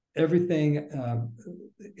everything.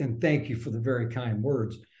 And thank you for the very kind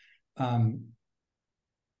words. I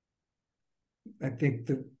think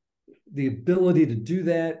the ability to do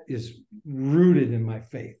that is rooted in my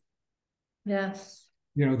faith. Yes.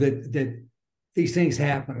 That these things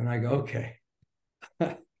happen, and I go, okay,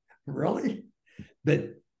 really?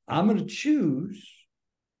 But I'm going to choose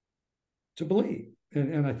to believe.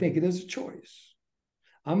 And I think it is a choice.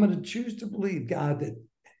 I'm going to choose to believe, God, that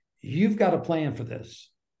you've got a plan for this.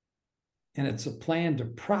 And it's a plan to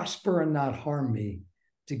prosper and not harm me,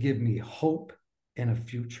 to give me hope and a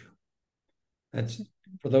future. That's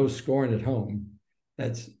for those scoring at home.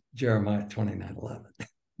 That's Jeremiah 29:11.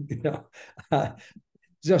 You know,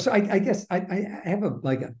 so I guess I have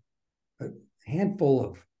a handful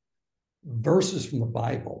of verses from the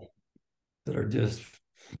Bible that are just,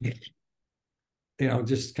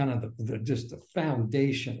 just kind of the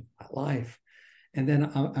foundation of my life. And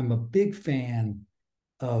then I'm a big fan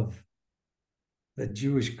of the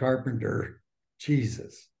Jewish carpenter,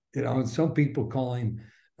 Jesus. And some people call him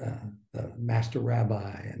the master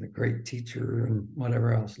rabbi and the great teacher and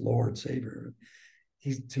whatever else, Lord, Savior.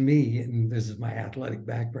 He's, to me, and this is my athletic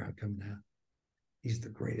background coming out, he's the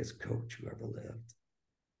greatest coach who ever lived.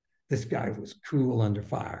 This guy was cool under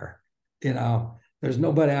fire. There's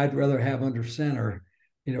nobody I'd rather have under center.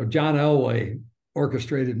 John Elway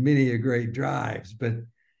orchestrated many a great drives, but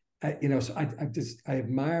so I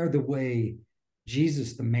admire the way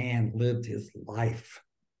Jesus, the man, lived his life.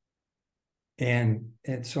 And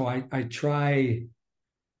so I try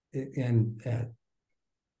in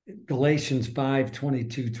Galatians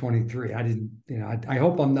 5:22-23. I didn't, I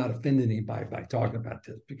hope I'm not offending anybody by talking about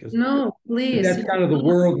this, because no, please. That's kind of the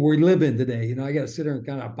world we live in today. I got to sit here and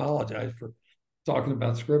kind of apologize for talking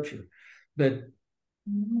about scripture, but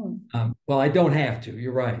well, I don't have to.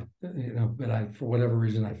 You're right. But for whatever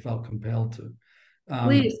reason, I felt compelled to.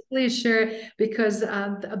 Please share, because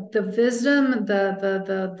the wisdom,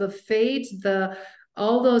 the faith,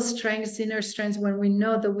 all those strengths, inner strengths, when we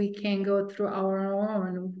know that we can go through our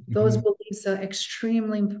own, those beliefs are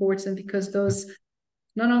extremely important, because those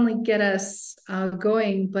not only get us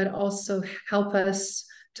going, but also help us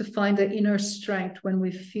to find the inner strength when we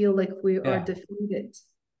feel like we are defeated.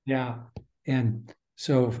 Yeah. And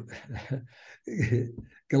so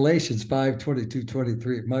Galatians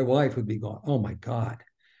 5:22-23, my wife would be going, oh my God,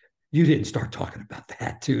 you didn't start talking about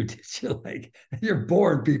that too, did you? Like, you're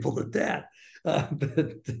boring people to death.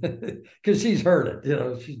 Because she's heard it,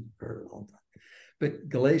 she's heard it all the time. But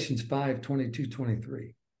Galatians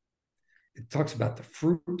 5:22-23, it talks about the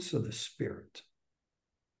fruits of the Spirit.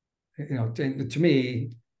 To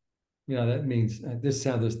me, that means this is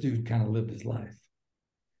how this dude kind of lived his life.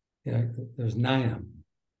 There's 9 of them: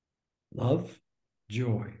 love,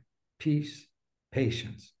 joy, peace,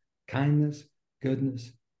 patience, kindness,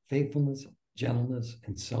 goodness, faithfulness, gentleness,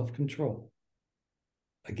 and self-control.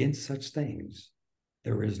 Against such things,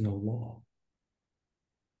 there is no law.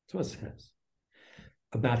 That's what it says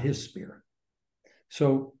about his Spirit.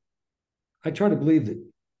 So I try to believe that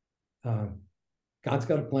God's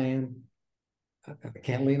got a plan. I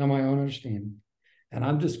can't lean on my own understanding. And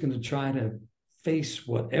I'm just going to try to face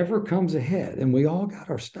whatever comes ahead. And we all got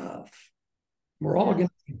our stuff. We're all going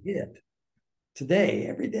to get hit. Today,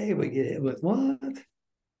 every day we get hit with what?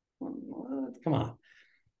 Come on.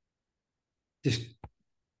 Just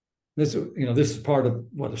this is part of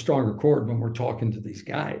what a stronger chord when we're talking to these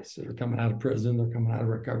guys that are coming out of prison, they're coming out of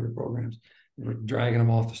recovery programs, we're dragging them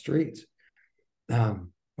off the streets. Well,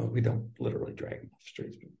 we don't literally drag them off the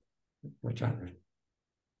streets, but we're trying to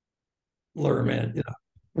lure them in.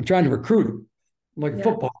 We're trying to recruit them. I'm like a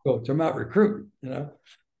football coach. I'm out recruiting.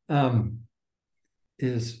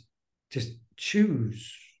 Is just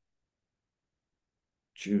choose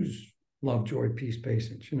love, joy, peace,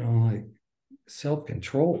 patience. Like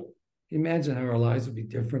self-control. Imagine how our lives would be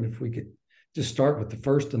different if we could just start with the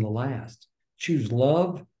first and the last. Choose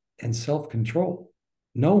love and self-control,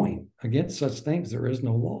 knowing against such things there is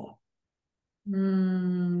no law.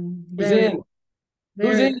 Who's in?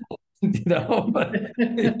 Who's in? Let's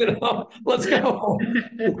go.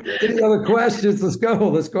 Any other questions? Let's go.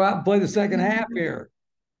 Let's go out and play the second half here.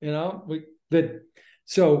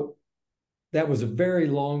 So that was a very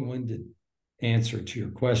long-winded answer to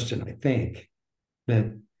your question, I think.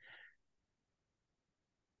 That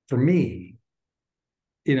for me,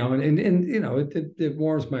 it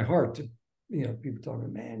warms my heart to, people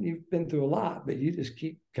talking, man, you've been through a lot, but you just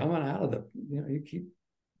keep coming out of you keep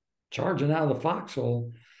charging out of the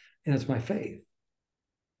foxhole, and it's my faith.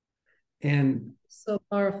 And so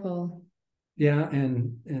powerful. Yeah.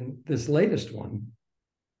 And this latest one,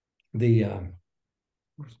 looking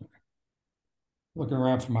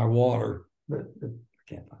around for my water, but I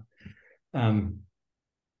can't find.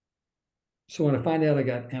 So when I find out I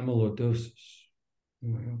got amyloidosis,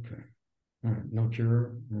 I'm like, okay, all right, no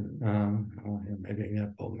cure. Maybe I can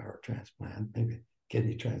have bone marrow transplant, maybe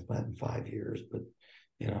kidney transplant in 5 years, but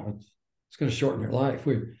it's going to shorten your life.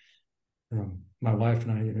 My wife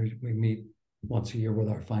and I, we meet once a year with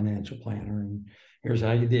our financial planner, and here's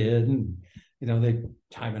how you did. And, they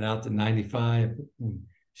time it out to 95. And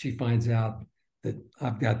she finds out that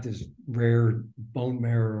I've got this rare bone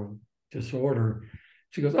marrow disorder.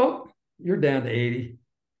 She goes, "Oh, you're down to 80.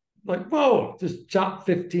 Like, whoa, just chop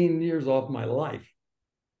 15 years off my life.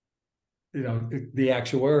 The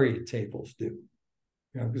actuarial tables do,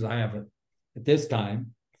 because I have at this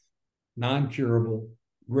time, non-curable,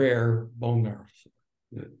 rare bone marrow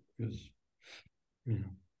that is, going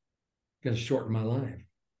to shorten my life.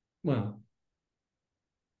 Well,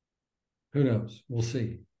 who knows? We'll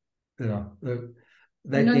see. I'm not going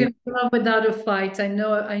to come up without a fight. I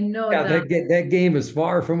know yeah, that game is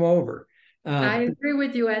far from over. I agree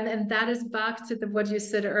with you, and that is back to what you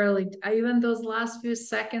said earlier. Even those last few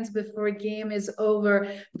seconds before a game is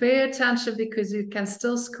over, pay attention, because you can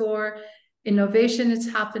still score. Innovation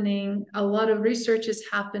is happening, a lot of research is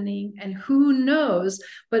happening, and who knows?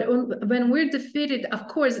 But when we're defeated, of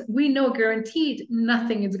course, we know guaranteed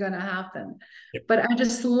nothing is going to happen. Yep. But I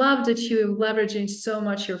just love that you're leveraging so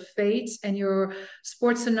much your faith and your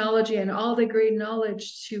sports analogy and all the great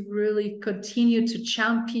knowledge to really continue to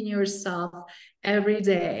champion yourself every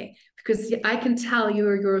day. Because I can tell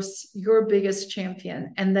you're your biggest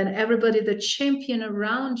champion, and then everybody the champion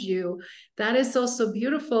around you, that is also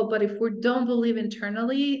beautiful. But if we don't believe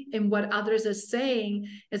internally in what others are saying,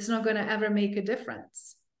 it's not going to ever make a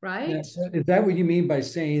difference, right? Yeah, so is that what you mean by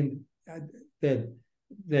saying that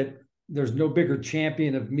there's no bigger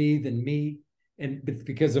champion of me than me, and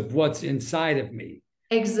because of what's inside of me?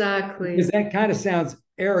 Exactly. Because that kind of sounds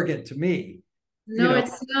arrogant to me. No,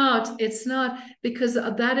 it's not. It's not, because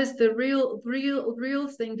that is the real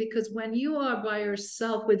thing. Because when you are by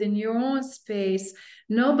yourself within your own space,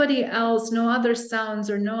 nobody else, no other sounds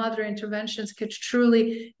or no other interventions could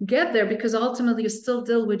truly get there, because ultimately you still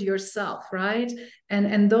deal with yourself, right?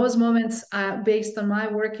 And those moments, based on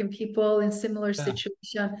my work in people in similar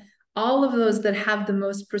situation, all of those that have the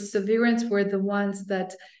most perseverance were the ones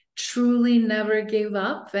that truly never gave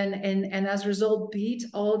up, and as a result beat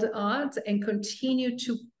all the odds and continue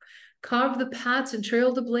to carve the paths and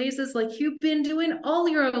trail the blazes like you've been doing all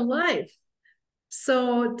your life.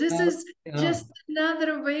 So this is just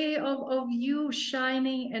another way of you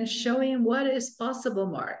shining and showing what is possible,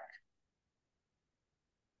 Mark.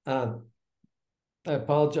 I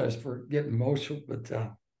apologize for getting emotional, but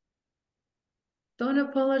don't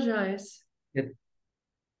apologize.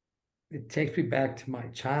 It takes me back to my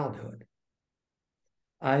childhood.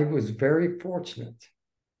 I was very fortunate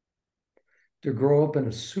to grow up in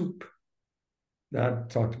a soup that I've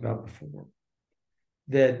talked about before.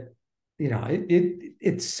 That,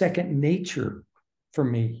 it's second nature for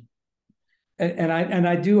me. And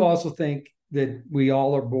I do also think that we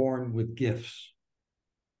all are born with gifts.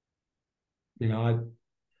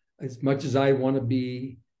 As much as I want to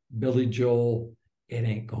be Billy Joel, it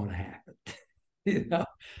ain't going to happen.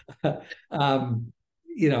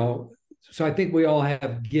 So I think we all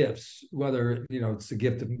have gifts, whether, it's a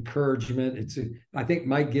gift of encouragement. I think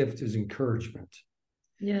my gift is encouragement.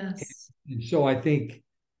 Yes. And so I think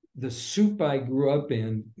the soup I grew up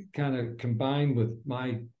in kind of combined with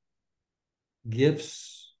my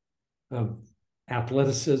gifts of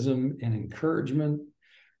athleticism and encouragement.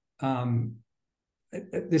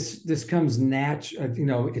 This comes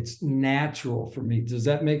natural, it's natural for me. Does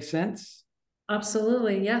that make sense?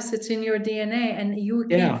 Absolutely. Yes, it's in your DNA, and you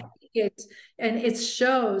can feel it, and it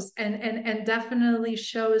shows and definitely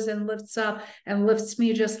shows and lifts up and lifts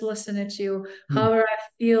me just listening to you. However, I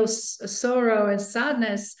feel sorrow and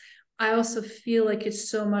sadness, I also feel like it's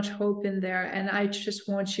so much hope in there. And I just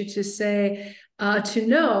want you to say, to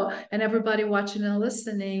know, and everybody watching and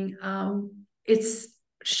listening, it's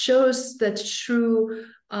shows that true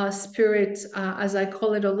spirit, as I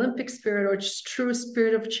call it, Olympic spirit, or just true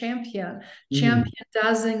spirit of champion. Champion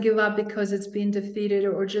doesn't give up because it's been defeated,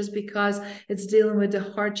 or just because it's dealing with the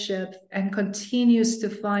hardship, and continues to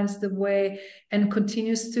find the way and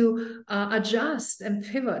continues to adjust and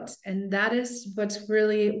pivot. And that is what's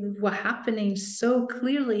really happening so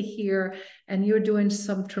clearly here. And you're doing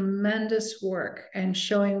some tremendous work and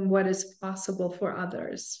showing what is possible for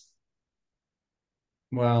others.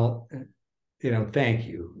 Well, thank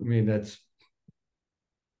you. I mean,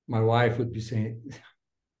 my wife would be saying,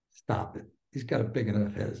 stop it. He's got a big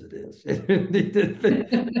enough head as it is.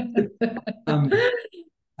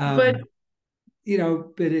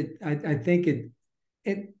 I think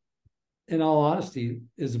it, in all honesty,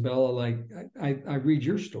 Isabella, like I read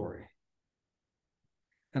your story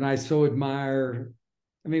and I so admire,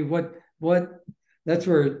 that's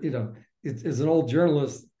where, as an old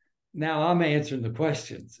journalist, now I'm answering the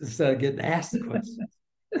questions instead of getting asked the questions.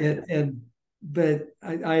 and but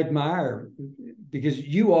I admire, because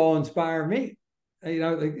you all inspire me.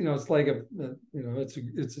 It's like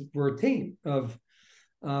we're a team of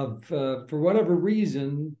for whatever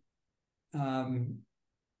reason. I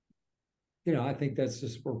think that's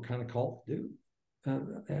just what we're kind of called to do,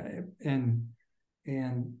 and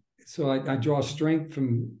so I draw strength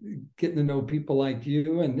from getting to know people like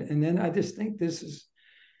you, and then I just think this is,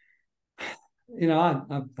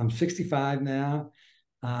 I'm 65 now.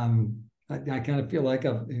 I kind of feel like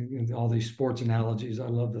all these sports analogies I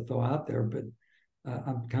love to throw out there, but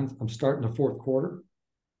I'm starting the fourth quarter,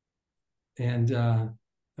 and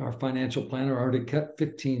our financial planner already cut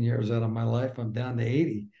 15 years out of my life. I'm down to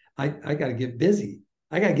 80. I got to get busy.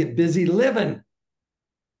 I got to get busy living.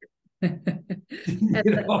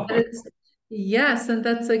 Yes, and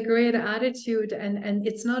that's a great attitude. And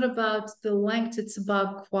it's not about the length, it's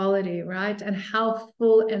about quality, right? And how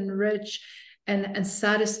full and rich and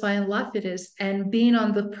satisfying life it is, and being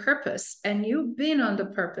on the purpose. And you've been on the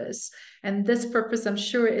purpose, and this purpose, I'm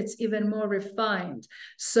sure it's even more refined.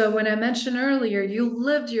 So when I mentioned earlier, you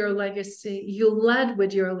lived your legacy, you led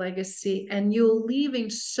with your legacy, and you're leaving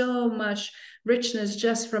so much richness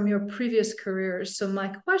just from your previous careers. So my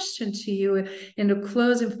question to you in the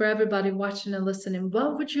closing, for everybody watching and listening,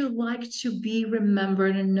 what would you like to be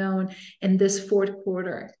remembered and known in this fourth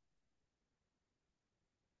quarter?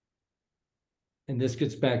 And this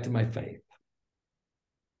gets back to my faith.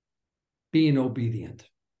 Being obedient.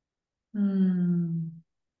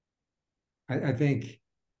 I think,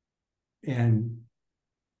 and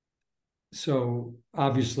so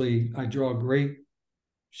obviously I draw great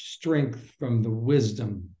strength from the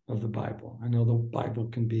wisdom of the Bible. I know the Bible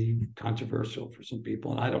can be controversial for some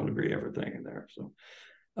people, and I don't agree everything in there. So,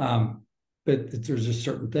 but there's just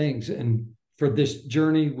certain things. And for this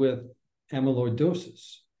journey with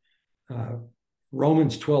amyloidosis,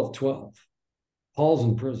 Romans 12:12, Paul's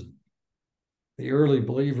in prison. The early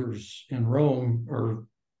believers in Rome are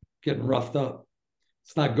getting roughed up.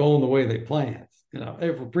 It's not going the way they planned.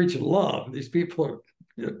 If we're preaching love, these people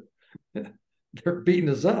are, they're beating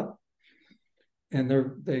us up. And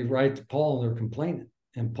they write to Paul and they're complaining.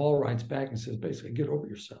 And Paul writes back and says, basically, get over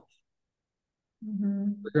yourself.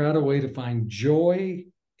 Figure out a way to find joy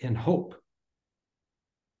and hope.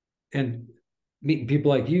 And meeting people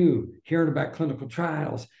like you, hearing about clinical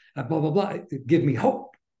trials, blah, blah, blah, give me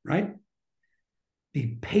hope, right?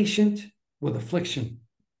 Be patient with affliction.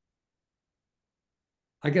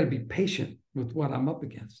 I got to be patient with what I'm up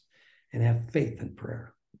against and have faith in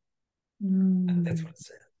prayer. That's what it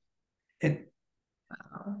said. And,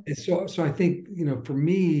 wow. And so I think, for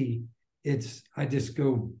me, I just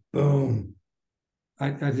go, boom.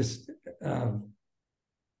 I just,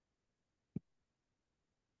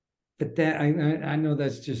 but that I know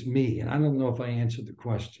that's just me, and I don't know if I answered the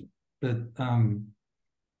question, but I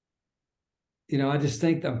just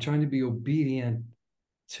think I'm trying to be obedient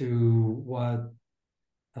to what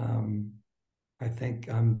I think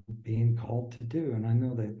I'm being called to do, and I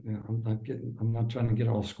know that I'm not trying to get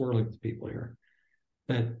all squirrely with people here,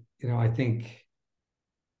 but I think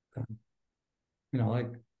like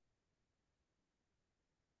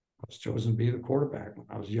I was chosen to be the quarterback when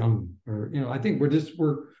I was young, or I think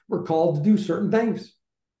we're called to do certain things.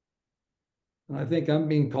 And I think I'm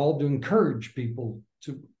being called to encourage people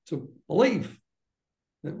to believe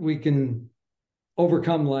that we can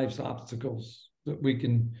overcome life's obstacles, that we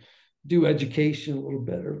can do education a little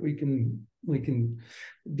better, we can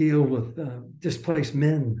deal with displaced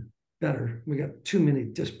men better. We got too many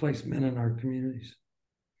displaced men in our communities.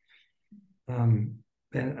 And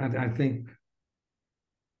I think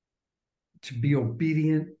to be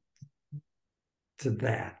obedient to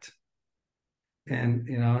that, and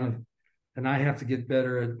and I have to get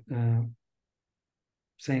better at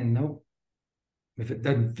saying no if it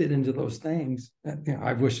doesn't fit into those things.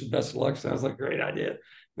 I wish the best of luck. Sounds like a great idea,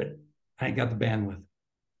 but I ain't got the bandwidth,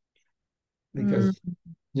 because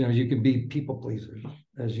you can be people pleasers,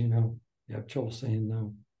 as you have trouble saying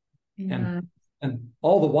no. And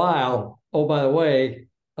all the while, oh, by the way,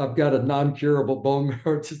 I've got a non-curable bone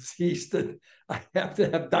marrow disease that I have to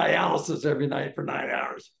have dialysis every night for 9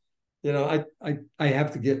 hours. I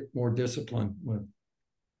have to get more disciplined with.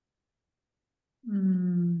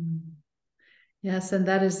 Yes, and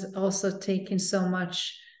that is also taking so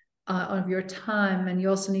much of your time, and you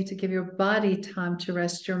also need to give your body time to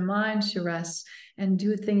rest, your mind to rest, and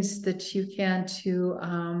do things that you can to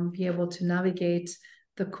be able to navigate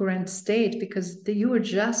the current state, because you were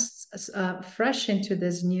just fresh into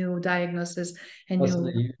this new diagnosis, and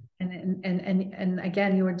and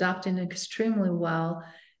again, you were adapting extremely well.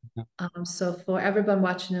 So for everyone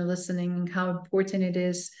watching and listening, how important it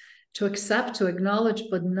is to accept, to acknowledge,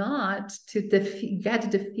 but not to get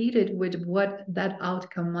defeated with what that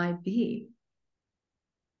outcome might be.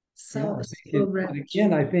 So, so but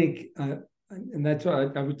again, I think, and that's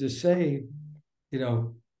what I would just say,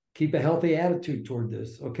 keep a healthy attitude toward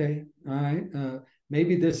this. Okay. All right.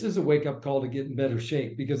 Maybe this is a wake up call to get in better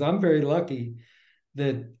shape, because I'm very lucky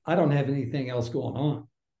that I don't have anything else going on.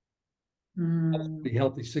 The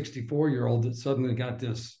healthy 64-year-old that suddenly got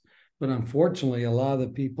this. But unfortunately, a lot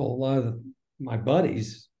of my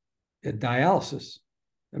buddies at dialysis,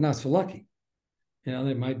 they're not so lucky.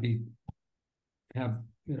 They might have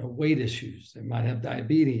weight issues. They might have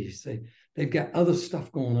diabetes. They've got other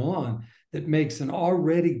stuff going on that makes an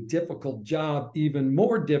already difficult job even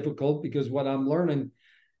more difficult, because what I'm learning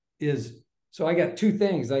is, so I got two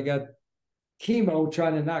things. I got chemo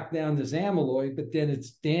trying to knock down this amyloid, but then it's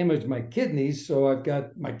damaged my kidneys. So I've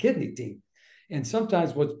got my kidney team. And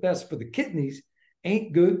sometimes what's best for the kidneys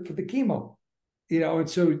ain't good for the chemo, and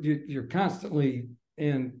so you're constantly,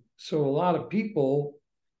 and so a lot of people,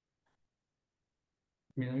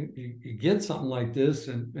 you get something like this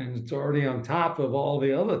and it's already on top of all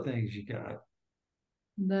the other things you got.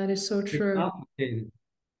 That is so true. It's complicated.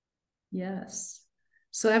 Yes.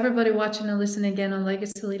 So everybody watching and listening again on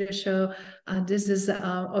Legacy Leader Show, this is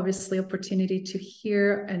obviously opportunity to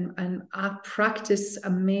hear and practice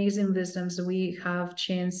amazing wisdoms we have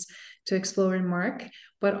chance to explore in Mark,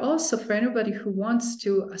 but also for anybody who wants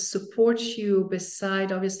to support you.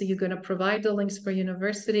 Beside, obviously, you're going to provide the links for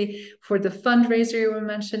university, for the fundraiser you were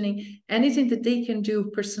mentioning, anything that they can do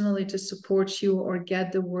personally to support you or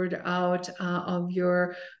get the word out of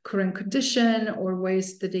your current condition, or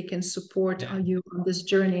ways that they can support you on this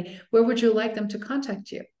journey. Where would you like them to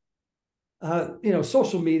contact you?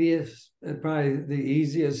 Social media is probably the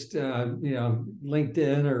easiest.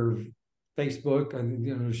 LinkedIn or Facebook,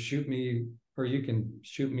 and shoot me, or you can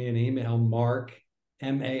shoot me an email, Mark,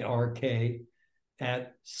 MARK,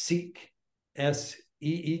 at Seek,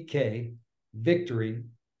 SEEK,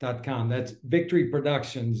 victory.com. That's Victory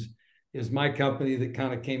Productions is my company that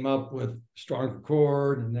kind of came up with Stronger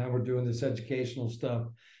Cord, and now we're doing this educational stuff.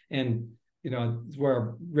 And it's where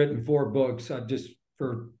I've written 4 books. I've just,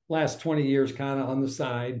 for last 20 years, kind of on the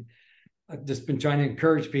side, I've just been trying to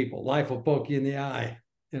encourage people. Life will poke you in the eye,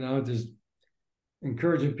 just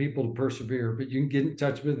encouraging people to persevere. But you can get in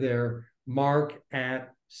touch with there, Mark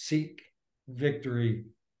at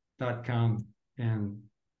seekvictory.com. And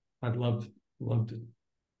I'd love to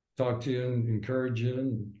talk to you and encourage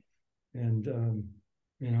you, and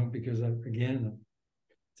because I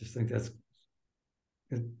just think that's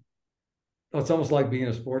it. It's almost like being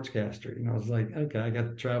a sportscaster. It's like, okay, I got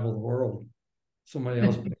to travel the world. Somebody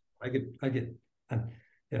else, I get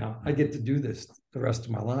to do this the rest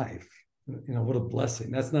of my life. What a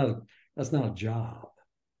blessing. That's not a job.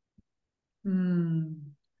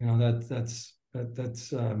 That's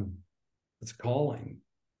calling.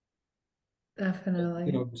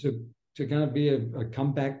 Definitely. To kind of be a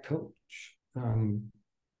comeback coach, and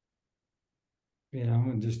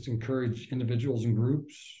just encourage individuals and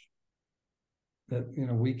groups that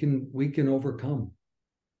we can overcome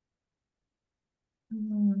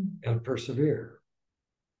and persevere.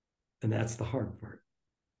 And that's the hard part,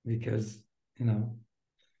 because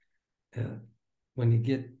when you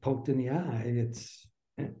get poked in the eye,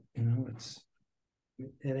 it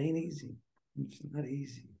ain't easy. It's not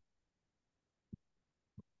easy.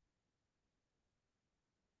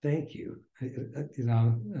 Thank you.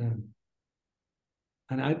 And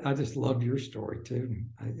I just love your story too.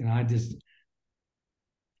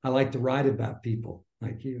 I like to write about people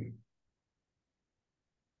like you,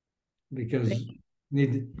 because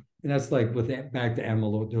and that's like with that, back to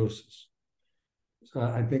amyloidosis. So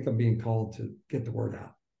I think I'm being called to get the word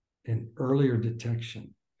out and earlier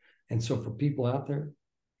detection. And so for people out there,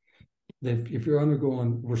 that if you're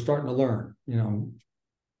undergoing, we're starting to learn,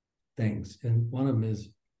 things. And one of them is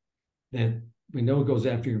that we know it goes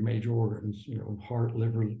after your major organs, heart,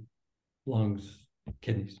 liver, lungs,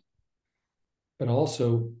 kidneys. But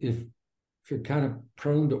also, if you're kind of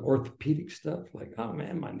prone to orthopedic stuff, like, oh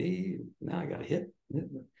man, my knee, now I got a hip.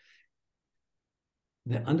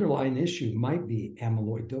 The underlying issue might be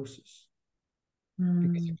amyloidosis,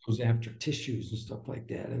 because it goes after tissues and stuff like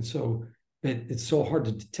that. And so, but it's so hard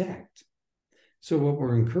to detect. So what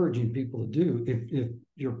we're encouraging people to do, if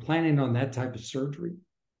you're planning on that type of surgery,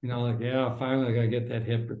 finally I got to get that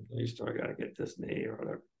hip replaced, or I got to get this knee or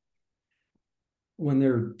whatever. When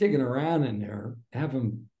they're digging around in there, have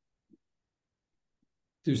them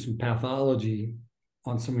do some pathology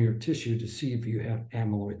on some of your tissue to see if you have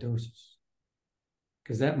amyloidosis,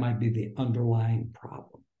 because that might be the underlying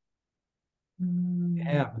problem.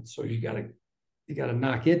 Yeah, so you gotta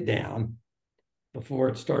knock it down before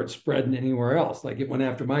it starts spreading anywhere else. Like it went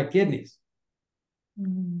after my kidneys.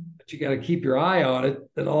 But you got to keep your eye on it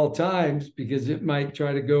at all times because it might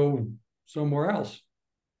try to go somewhere else.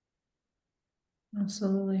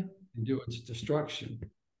 Absolutely. And do its destruction.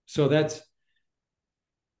 So that's,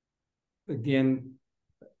 again,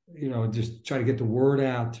 just try to get the word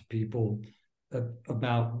out to people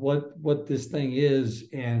about what this thing is.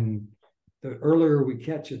 And the earlier we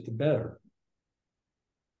catch it, the better.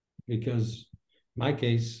 Because in my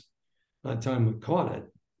case, by the time we caught it,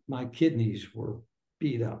 my kidneys were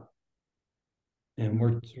beat up. And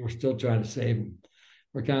we're still trying to save them.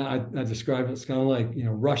 We're I describe it, it's kind of like,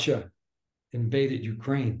 Russia invaded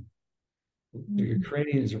Ukraine. The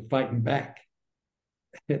Ukrainians are fighting back.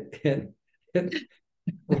 And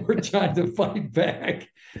we're trying to fight back.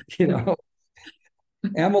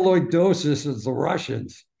 Amyloidosis is the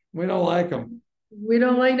Russians. We don't like them. We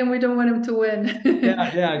don't like them. We don't want them to win.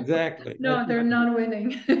 Yeah, exactly. No, they're not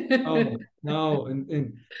winning. No.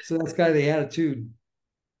 And so that's kind of the attitude,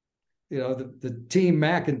 the team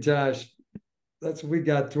McIntosh, that's what we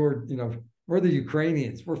got toward, we're the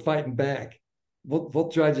Ukrainians. We're fighting back. We'll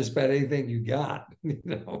try just about anything you got.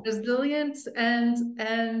 Resilient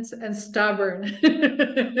and stubborn.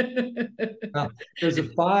 Well, there's a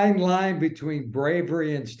fine line between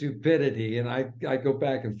bravery and stupidity, and I go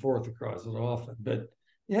back and forth across it often. But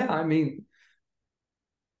yeah, and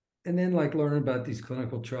then like learning about these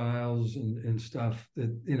clinical trials and stuff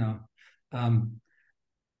that I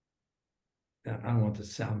don't want to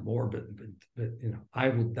sound morbid, but I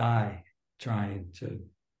will die trying to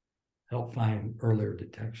help find earlier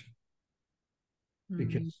detection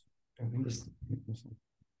because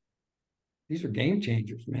these are game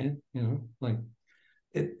changers, man. Like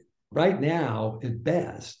it right now at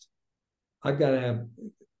best, I've got to have,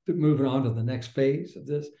 moving on to the next phase of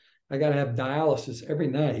this, I got to have dialysis every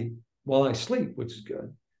night while I sleep, which is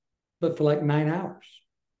good, but for like 9 hours.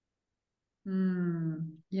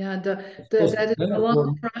 Yeah, that is a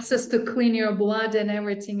long process to clean your blood and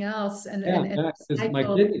everything else. And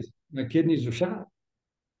my kidneys are shot.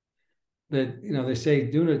 But they say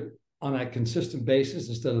doing it on a consistent basis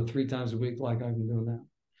instead of 3 times a week like I've been doing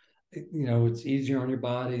now. It's easier on your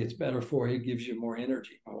body. It's better for you. It gives you more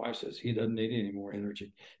energy. My wife says he doesn't need any more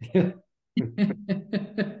energy. But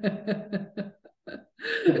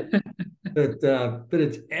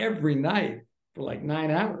it's every night for like 9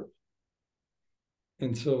 hours.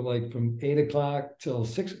 And so like from 8 o'clock till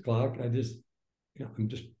 6 o'clock, I'm just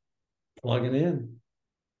plugging in.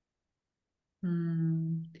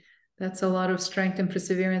 That's a lot of strength and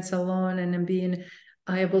perseverance alone, and then being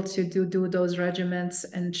able to do those regimens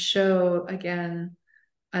and show, again,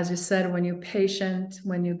 as you said, when you're patient,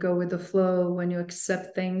 when you go with the flow, when you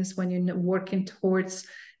accept things, when you're working towards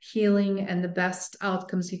healing and the best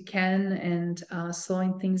outcomes you can, and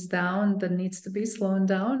slowing things down that needs to be slowed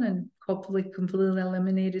down and hopefully completely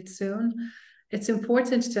eliminated soon. It's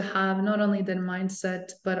important to have not only that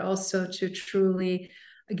mindset, but also to truly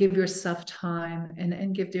give yourself time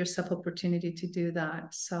and give yourself opportunity to do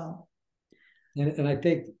that. So, and I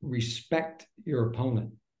think respect your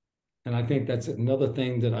opponent. And I think that's another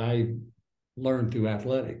thing that I learned through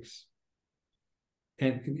athletics.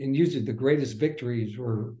 And usually the greatest victories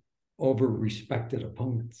were over respected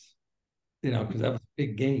opponents, because that was a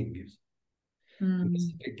big game. It's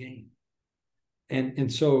a big game.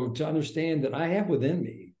 And so to understand that I have within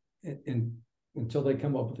me, and until they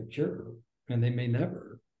come up with a cure, and they may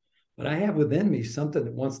never, but I have within me something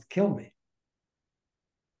that wants to kill me.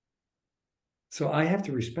 So I have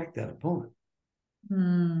to respect that opponent.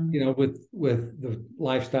 With the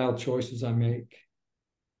lifestyle choices I make,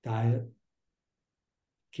 diet,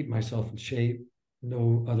 keep myself in shape,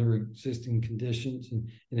 no other existing conditions. And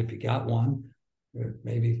if you got one,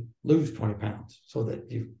 maybe lose 20 pounds so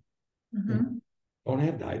that you don't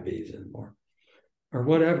have diabetes anymore or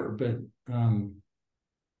whatever. But,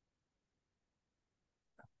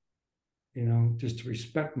 just to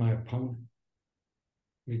respect my opponent,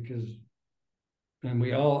 because, and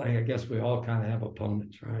I guess we all kind of have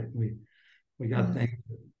opponents, right? We got things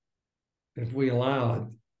that if we allow it,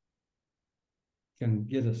 can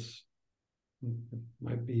get us, it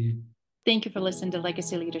might be. Thank you for listening to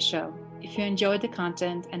Legacy Leader Show. If you enjoyed the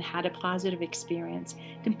content and had a positive experience,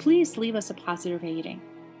 then please leave us a positive rating.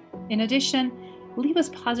 In addition, leave us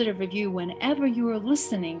a positive review whenever you are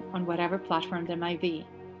listening on whatever platform there might be.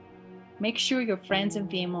 Make sure your friends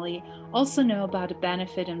and family also know about the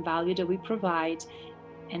benefit and value that we provide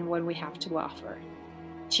and what we have to offer.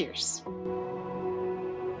 Cheers.